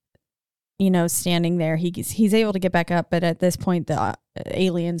 you know, standing there. He's able to get back up, but at this point the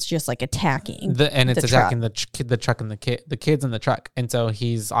alien's just like attacking it's attacking the truck and the kids in the truck. And so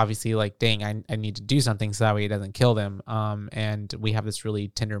he's obviously like, dang, I need to do something so that way it doesn't kill them. And we have this really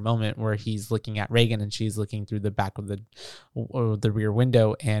tender moment where he's looking at Reagan, and she's looking through the back of the rear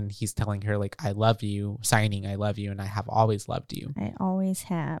window, and he's telling her like, I love you, signing I love you, and I have always loved you. I always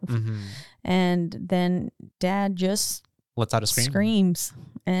have. And then Dad just lets out a screams,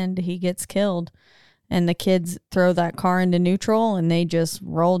 and he gets killed. And the kids throw that car into neutral, and they just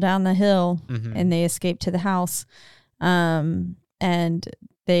roll down the hill, and they escape to the house. And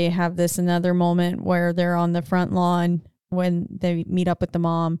they have this another moment where they're on the front lawn when they meet up with the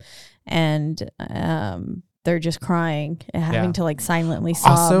mom, and they're just crying and having to like silently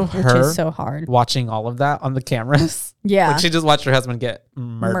sob, also, which is so hard. Watching all of that on the cameras. Yeah. Like she just watched her husband get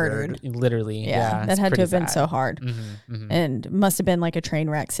murdered. Literally. Yeah. That had to have been so hard. And must have been like a train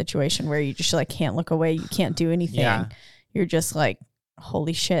wreck situation where you just like can't look away. You can't do anything. Yeah. You're just like,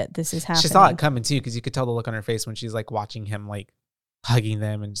 holy shit, this is happening. She saw it coming too, because you could tell the look on her face when she's like watching him like hugging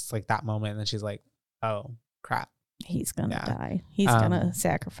them, and just like that moment. And then she's like, oh crap. He's going to die. He's going to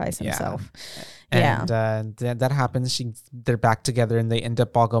sacrifice himself. And that happens. They're back together, and they end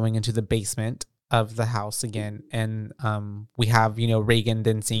up all going into the basement of the house again. And we have, you know, Reagan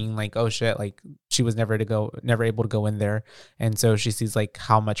then seeing like, oh shit, like she was never able to go in there. And so she sees like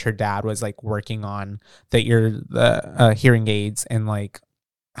how much her dad was like working on the hearing aids, and like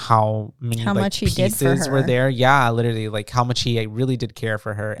how much he did for her. Were there. Yeah, literally like how much he really did care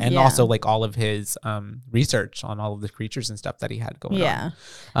for her, and also like all of his research on all of the creatures and stuff that he had going on.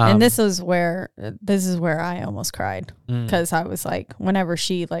 And this is where I almost cried, because I was like, whenever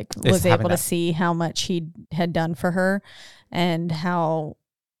she like was able to see how much he had done for her, and how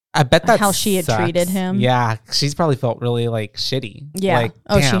I bet that's how she had treated him. Yeah, she's probably felt really like shitty. Yeah.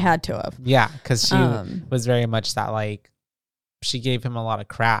 Like, she had to have. Yeah, because she was very much that like, she gave him a lot of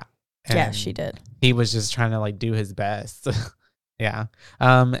crap. Yeah, she did. He was just trying to like do his best. Yeah.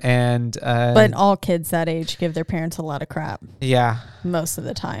 But all kids that age give their parents a lot of crap. Yeah. Most of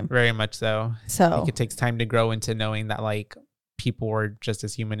the time. Very much so. So I think it takes time to grow into knowing that like people are just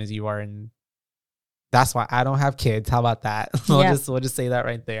as human as you are, and that's why I don't have kids. How about that? We'll just say that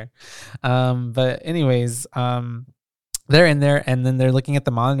right there. But anyways, they're in there, and then they're looking at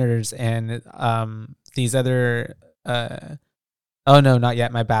the monitors, and these other oh no, not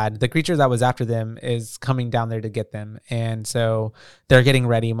yet, my bad. The creature that was after them is coming down there to get them. And so they're getting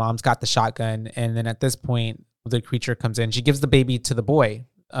ready. Mom's got the shotgun, and then at this point the creature comes in. She gives the baby to the boy,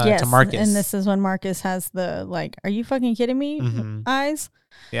 to Marcus. And this is when Marcus has the like, are you fucking kidding me? Eyes.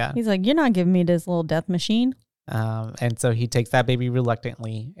 Yeah. He's like, you're not giving me this little death machine. And so he takes that baby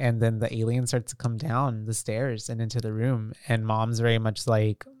reluctantly, and then the alien starts to come down the stairs and into the room, and Mom's very much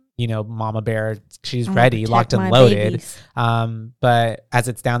like, you know, Mama Bear, she's ready, locked and loaded. But as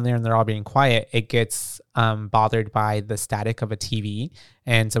it's down there and they're all being quiet, it gets bothered by the static of a TV.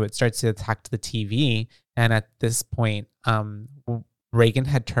 And so it starts to attack the TV. And at this point, Reagan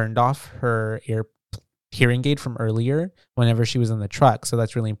had turned off her hearing aid from earlier whenever she was in the truck. So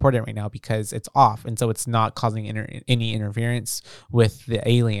that's really important right now, because it's off. And so it's not causing any interference with the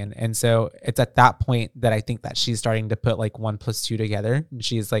alien. And so it's at that point that I think that she's starting to put like 1 + 2 together. And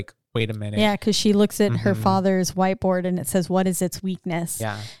she's like, wait a minute. Yeah, because she looks at her father's whiteboard, and it says, what is its weakness?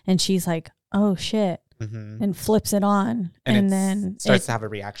 Yeah. And she's like, oh shit. And flips it on. And then starts to have a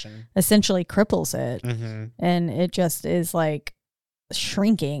reaction. Essentially cripples it. And it just is like,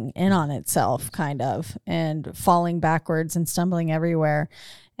 shrinking in on itself, kind of, and falling backwards and stumbling everywhere.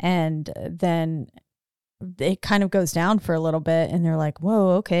 And then it kind of goes down for a little bit, and they're like,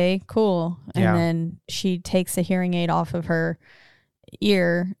 whoa, okay, cool. And then she takes the hearing aid off of her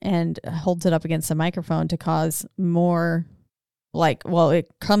ear and holds it up against the microphone to cause more, like, well, it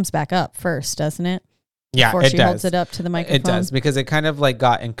comes back up first, doesn't it? Yeah, Before she holds it up to the microphone. It does, because it kind of like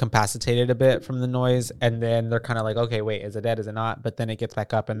got incapacitated a bit from the noise, and then they're kind of like, okay, wait, is it dead? Is it not? But then it gets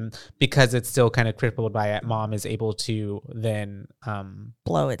back up, and because it's still kind of crippled by it, mom is able to then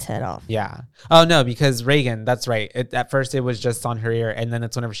blow its head off. Yeah. Oh no, because Reagan, that's right. At first it was just on her ear, and then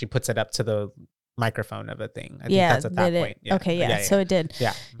it's whenever she puts it up to the microphone of a thing. I think that's at that point. Yeah. Okay, yeah. So it did.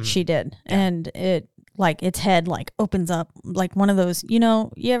 Yeah. She did. Yeah. And it, like, its head like opens up like one of those, you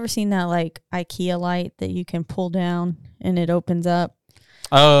know, you ever seen that like IKEA light that you can pull down and it opens up?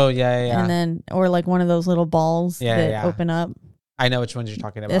 Oh, yeah. And then, or like one of those little balls that open up. I know which ones you're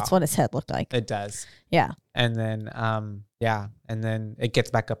talking about. That's what its head looked like. It does. Yeah. And then, and then it gets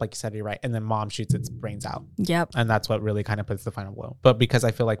back up, like you said, you're right. And then mom shoots its brains out. Yep. And that's what really kind of puts the final blow. But because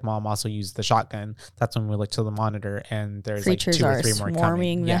I feel like mom also used the shotgun, that's when we look to the monitor and there's creatures like 2 or 3 more coming.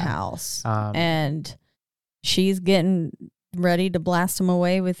 Swarming the house. And she's getting ready to blast them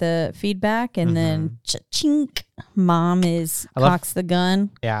away with a feedback. And then chink, mom cocks the gun.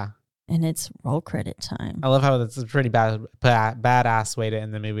 Yeah. And it's roll credit time. I love how that's a pretty badass way to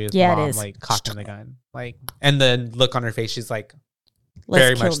end the movie. With mom, it is. Like cocking the gun, like, and the look on her face, she's like,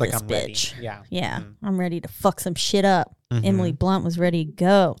 very much like, I'm bitch. Ready. Yeah, yeah, I'm ready to fuck some shit up. Emily Blunt was ready to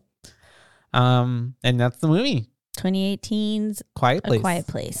go. And that's the movie. 2018's Quiet Place. A Quiet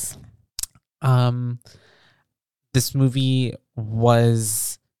Place. This movie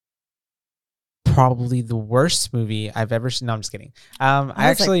was probably the worst movie I've ever seen. No, I'm just kidding. I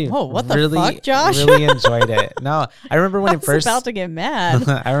actually like, whoa, what the really, fuck, Josh? really enjoyed it. No, I remember when it first about to get mad.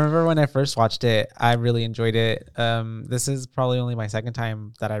 I remember when I first watched it, I really enjoyed it. This is probably only my second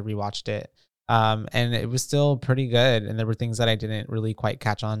time that I rewatched it. And it was still pretty good. And there were things that I didn't really quite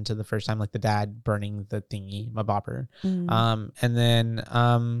catch on to the first time, like the dad burning the thingy, my bopper. And then,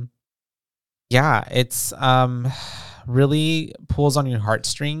 yeah, it's really pulls on your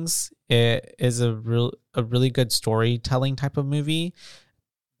heartstrings. It is a really good storytelling type of movie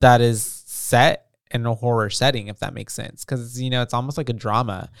that is set in a horror setting, if that makes sense, because you know it's almost like a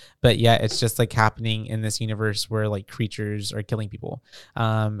drama, but yet it's just like happening in this universe where like creatures are killing people.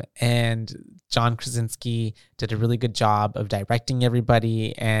 And John Krasinski did a really good job of directing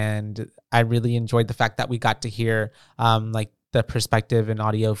everybody, and I really enjoyed the fact that we got to hear like the perspective and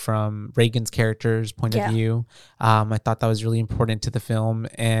audio from Reagan's character's point of view. I thought that was really important to the film,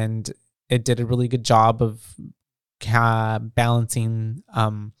 and it did a really good job of balancing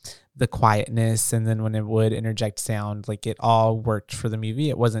the quietness, and then when it would interject sound, like it all worked for the movie.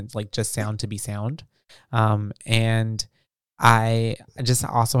 It wasn't like just sound to be sound. And I just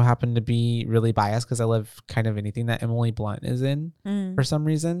also happen to be really biased because I love kind of anything that Emily Blunt is in for some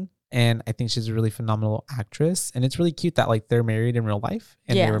reason. And I think she's a really phenomenal actress. And it's really cute that like they're married in real life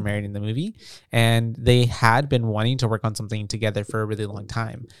and they were married in the movie. And they had been wanting to work on something together for a really long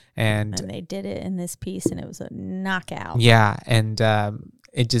time. And they did it in this piece, and it was a knockout. Yeah. And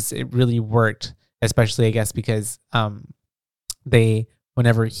it really worked, especially I guess because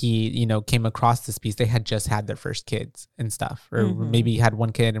whenever he, you know, came across this piece, they had just had their first kids and stuff, or maybe had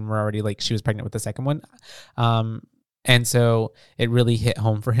one kid and were already like, she was pregnant with the second one. And so it really hit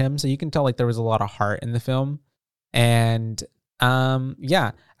home for him. So you can tell like there was a lot of heart in the film. And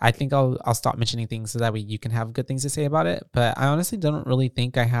yeah, I think I'll stop mentioning things so that way you can have good things to say about it. But I honestly don't really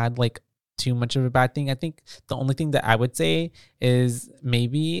think I had like too much of a bad thing. I think the only thing that I would say is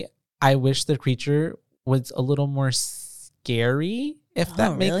maybe I wish the creature was a little more scary, if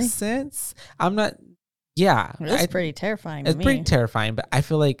that makes sense. I'm not. Yeah, it's pretty terrifying. It's pretty terrifying, but I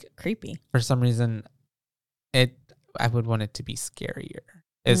feel like creepy for some reason. I would want it to be scarier,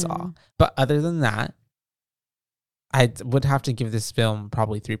 is all. But other than that, I would have to give this film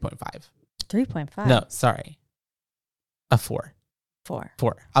probably 3.5. 3.5? No, sorry. A 4. 4.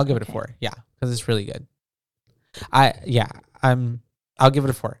 I'll give it a 4. Yeah, because it's really good. I'll give it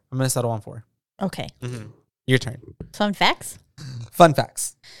a 4. I'm going to settle on 4. Okay. Your turn. Fun facts? Fun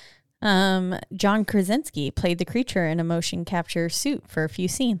facts. John Krasinski played the creature in a motion capture suit for a few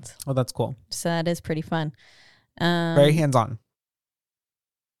scenes. Oh, that's cool. So that is pretty fun. Very hands-on.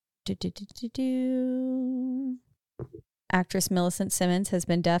 Actress Millicent Simmons has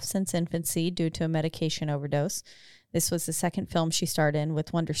been deaf since infancy due to a medication overdose. This was the second film she starred in,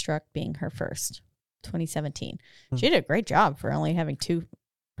 with Wonderstruck being her first, 2017. She did a great job for only having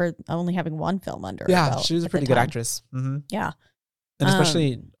one film under her belt. She was a pretty good actress. Yeah. And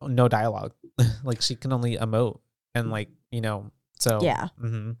especially no dialogue. Like she can only emote and like, so. Yeah.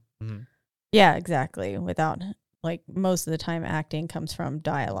 Yeah, exactly. Without like most of the time acting comes from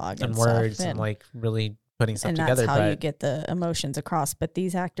dialogue and words stuff, and like really putting stuff together. And that's how you get the emotions across. But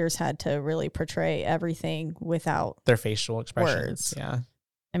these actors had to really portray everything without their facial expressions. Words. Yeah.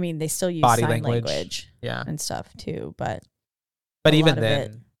 I mean, they still use body sign language yeah. and stuff too, but even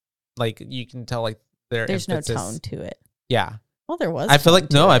then, like you can tell like there's no tone to it. Yeah. Well, there was. I feel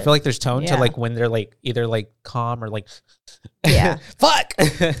like I feel like there's tone to like when they're like either like calm or like yeah, fuck.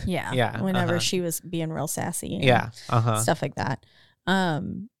 Yeah. Whenever she was being real sassy. Stuff like that.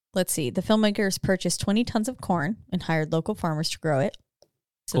 Let's see. The filmmakers purchased 20 tons of corn and hired local farmers to grow it.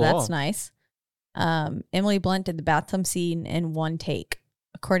 So that's nice. Emily Blunt did the bathtub scene in one take.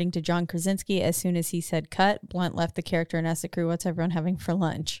 According to John Krasinski, as soon as he said cut, Blunt left the character and asked the crew, "What's everyone having for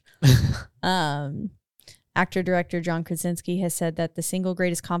lunch?" Actor-director John Krasinski has said that the single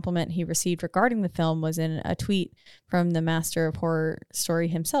greatest compliment he received regarding the film was in a tweet from the master of horror story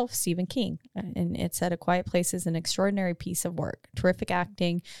himself, Stephen King. And it said, "A Quiet Place is an extraordinary piece of work. Terrific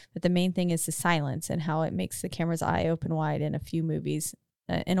acting, but the main thing is the silence and how it makes the camera's eye open wide in a few movies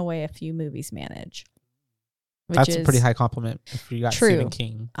manage." That's a pretty high compliment if you got Stephen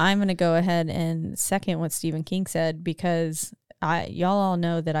King. I'm going to go ahead and second what Stephen King said because y'all all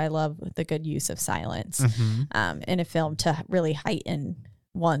know that I love the good use of silence in a film to really heighten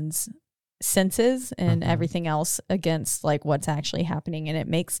one's senses and everything else against like what's actually happening. And it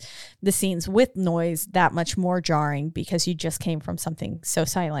makes the scenes with noise that much more jarring because you just came from something so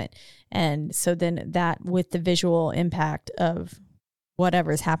silent. And so then that with the visual impact of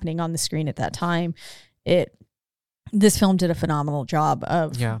whatever is happening on the screen at that time, this film did a phenomenal job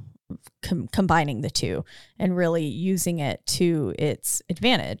of combining the two and really using it to its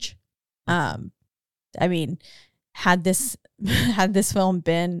advantage. I mean, had this film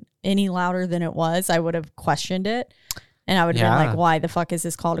been any louder than it was, I would have questioned it. And I would have been like, why the fuck is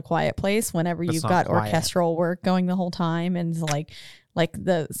this called A Quiet Place whenever you've got orchestral work going the whole time and like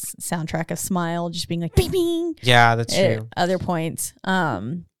the soundtrack of Smile just being like, bing, bing. Yeah, that's true. Other points.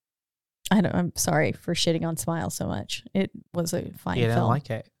 I'm sorry for shitting on Smile so much. It was a fine film. You didn't like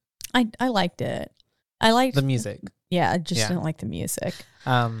it? I liked it. I liked the music. Yeah, I just didn't like the music.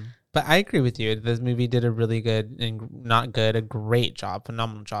 But I agree with you. This movie did a really good and a great job,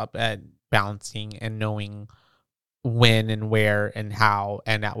 phenomenal job at balancing and knowing when and where and how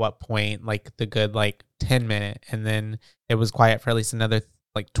and at what point, like the good 10-minute, and then it was quiet for at least another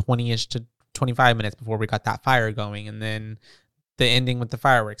 20-ish to 25 minutes before we got that fire going, and then the ending with the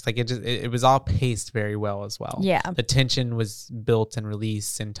fireworks. Like it was all paced very well as well. Yeah. The tension was built and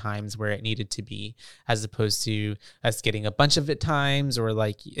released in times where it needed to be, as opposed to us getting a bunch of it times or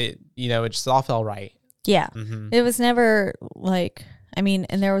it just all felt right. Yeah. It was never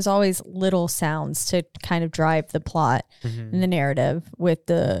and there was always little sounds to kind of drive the plot and the narrative with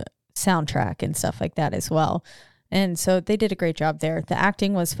the soundtrack and stuff like that as well. And so they did a great job there. The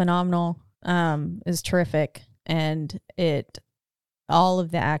acting was phenomenal. It was terrific. And all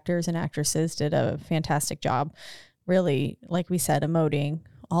of the actors and actresses did a fantastic job, really, like we said, emoting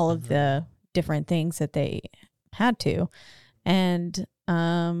all of the different things that they had to. And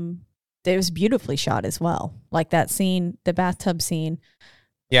it was beautifully shot as well. Like that scene, the bathtub scene.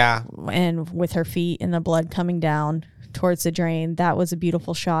 Yeah. And with her feet and the blood coming down towards the drain, that was a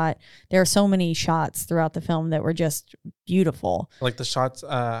beautiful shot. There are so many shots throughout the film that were just beautiful. Like the shots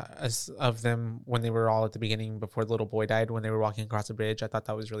of them when they were all at the beginning before the little boy died, when they were walking across the bridge. I thought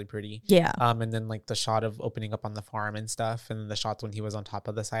that was really pretty. Yeah. And then the shot of opening up on the farm and stuff, and the shots when he was on top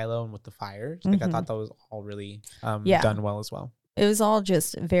of the silo and with the fires. I thought that was all really done well as well. It was all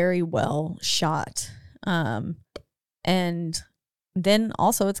just very well shot. And then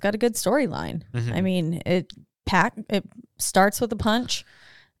also it's got a good storyline. I mean, it starts with a punch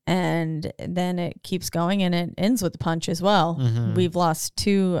and then it keeps going and it ends with a punch as well. We've lost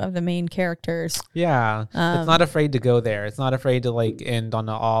two of the main characters. Yeah. It's not afraid to go there. It's not afraid to end on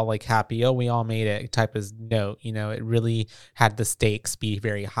an all happy, oh, we all made it type of note. It really had the stakes be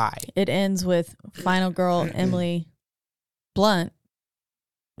very high. It ends with final girl Emily Blunt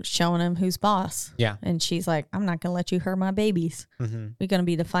showing him who's boss. Yeah. And she's like, I'm not going to let you hurt my babies. We're going to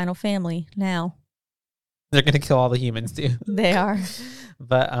be the final family now. They're going to kill all the humans too. They are.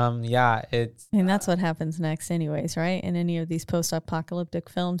 But it's... And that's what happens next anyways, right? In any of these post-apocalyptic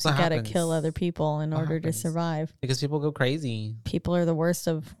films, you got to kill other people in order to survive. Because people go crazy. People are the worst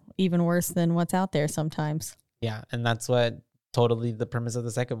of, even worse than what's out there sometimes. Yeah, and that's what totally the premise of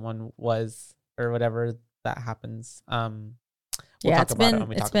the second one was, or whatever that happens.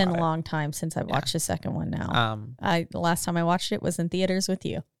 It's been a long time since I've watched the second one now. The last time I watched it was in theaters with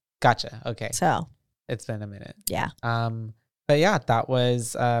you. Gotcha. Okay. So it's been a minute. Yeah. But yeah, that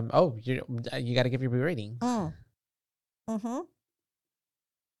was you got to give your boo rating.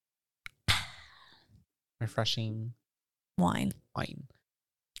 Refreshing wine.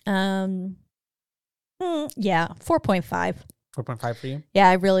 Yeah, 4.5. 4.5 for you? Yeah,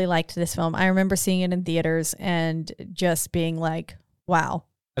 I really liked this film. I remember seeing it in theaters and just being like, wow.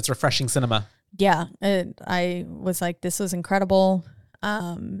 It's refreshing cinema. Yeah. I was like, this was incredible.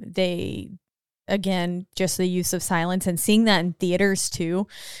 Again, just the use of silence and seeing that in theaters too,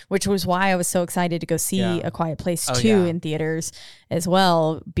 which was why I was so excited to go see A Quiet Place 2 in theaters as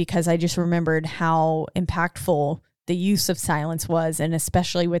well, because I just remembered how impactful the use of silence was, and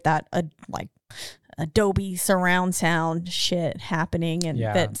especially with that Adobe surround sound shit happening and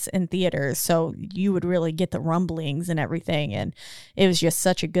that's in theaters. So you would really get the rumblings and everything. And it was just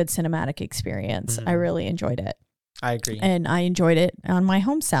such a good cinematic experience. I really enjoyed it. I agree. And I enjoyed it on my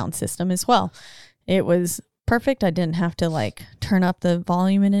home sound system as well. It was perfect. I didn't have to turn up the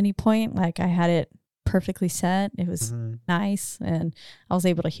volume at any point. I had it perfectly set. It was nice. And I was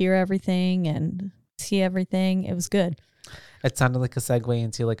able to hear everything and see everything. It was good. It sounded like a segue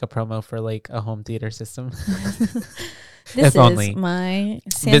into a promo for a home theater system. This is my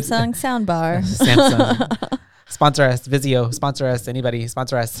Samsung soundbar. Samsung. Sponsor us, Vizio, sponsor us, anybody,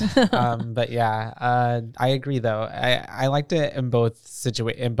 sponsor us. But yeah, I agree though. I liked it in both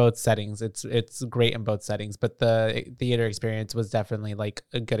settings. It's great in both settings, but the theater experience was definitely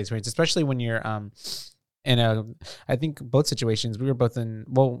a good experience, especially when you're I think both situations, we were both in,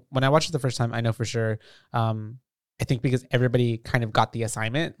 when I watched it the first time, I know for sure, I think because everybody kind of got the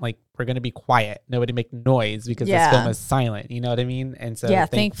assignment, we're going to be quiet. Nobody make noise because this film is silent. You know what I mean? And so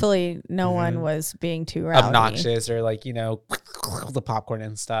thankfully no one was being too rowdy. Obnoxious or the popcorn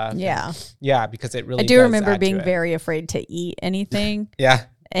and stuff. Yeah. Yeah, because it really I do remember being very afraid to eat anything. Yeah.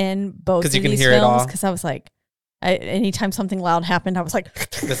 In both of these films, because I was anytime something loud happened, I was like,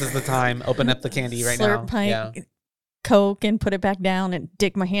 this is the time. Open up the candy right now. Slurp Coke and put it back down and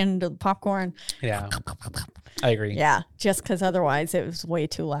dig my hand into the popcorn. Yeah. I agree. Yeah, just because otherwise it was way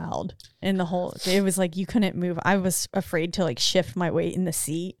too loud. And it was you couldn't move. I was afraid to shift my weight in the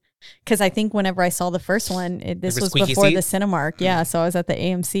seat. Because I think whenever I saw the first one, this was before the Cinemark. Yeah, so I was at the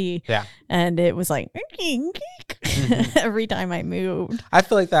AMC. Yeah. And it was every time I moved. I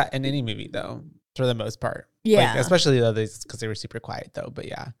feel like that in any movie, though, for the most part. Yeah. Especially the others, because they were super quiet, though. But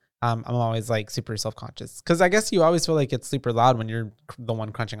yeah. I'm always super self-conscious because I guess you always feel like it's super loud when you're the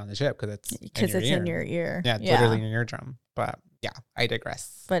one crunching on the chip because it's in your ear. Yeah, it's literally in your eardrum. But yeah, I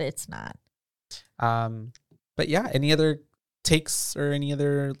digress. But it's not. But yeah, any other takes or any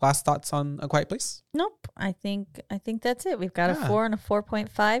other last thoughts on A Quiet Place? Nope. I think that's it. We've got a 4 and a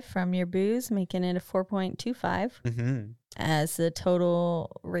 4.5 from your booze, making it a 4.25 as the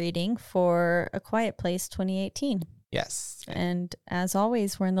total rating for A Quiet Place 2018. Yes. And as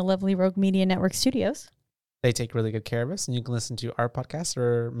always, we're in the lovely Rogue Media Network studios. They take really good care of us, and you can listen to our podcast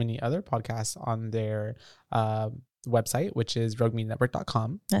or many other podcasts on their website, which is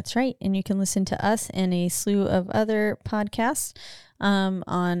roguemedianetwork.com. That's right. And you can listen to us and a slew of other podcasts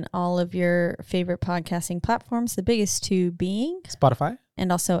on all of your favorite podcasting platforms, the biggest two being Spotify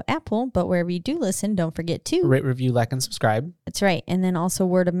and also Apple. But wherever you do listen, don't forget to rate, review, like, and subscribe. That's right. And then also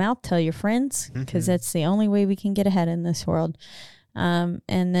word of mouth, tell your friends, because that's the only way we can get ahead in this world. And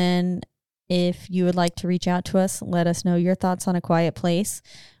then if you would like to reach out to us, let us know your thoughts on A Quiet Place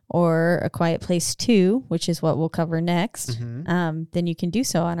or A Quiet Place 2, which is what we'll cover next, then you can do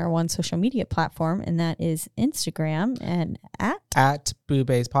so on our one social media platform, and that is Instagram and at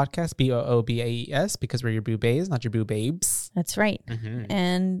Boobays Podcast, BOOBAES, because we're your Boobays, not your Boo Babes. That's right.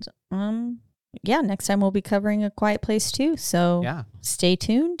 And next time we'll be covering A Quiet Place 2. So stay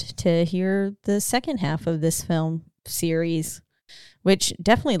tuned to hear the second half of this film series, which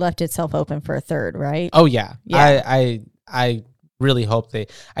definitely left itself open for a third, right? Oh yeah. I really hope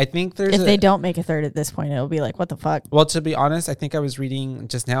I think there's if they don't make a third at this point, it'll be what the fuck. Well, to be honest, I think I was reading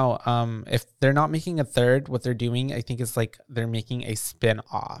just now, if they're not making a third, what they're doing, I think is they're making a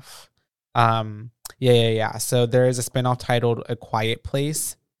spin-off. So there is a spin-off titled A Quiet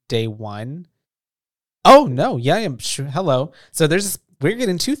Place Day 1. Oh no, I'm sure. Hello. So we're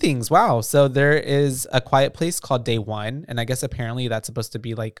getting two things. Wow. So there is A Quiet Place called Day 1, and I guess apparently that's supposed to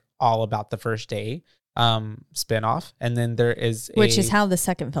be all about the first day spin-off, and then there is which is how the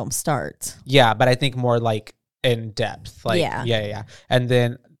second film starts. Yeah, but I think more in depth. Yeah. And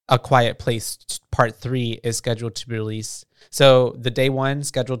then A Quiet Place Part 3 is scheduled to be released So the day 1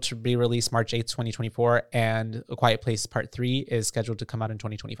 scheduled to be released March 8th, 2024, and A Quiet Place Part 3 is scheduled to come out in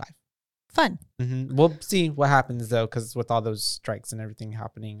 2025. Fun. We'll see what happens though, because with all those strikes and everything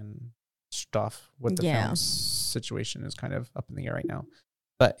happening and stuff with the film situation is kind of up in the air right now.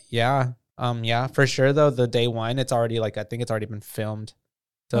 But yeah, for sure though, the day 1, it's already I think it's already been filmed,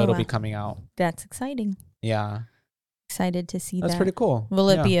 so it'll be coming out. That's exciting. Yeah, excited to see that. That's pretty cool. Will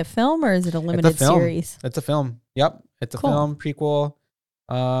it be a film or is it a limited series? It's a film. Yep, it's a film prequel.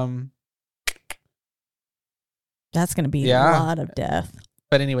 That's gonna be a lot of death.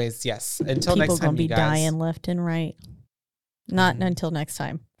 But anyways, yes. Until next time, people gonna be you guys. dying left and right. Not until next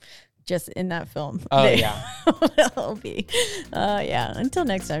time. Just in that film. Oh yeah. It'll be. Yeah. Until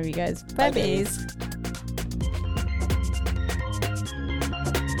next time, you guys. Bye, bays.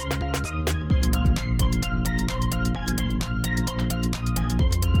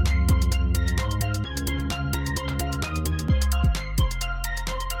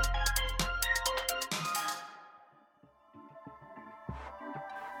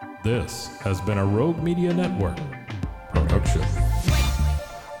 This has been a Rogue Media Network production.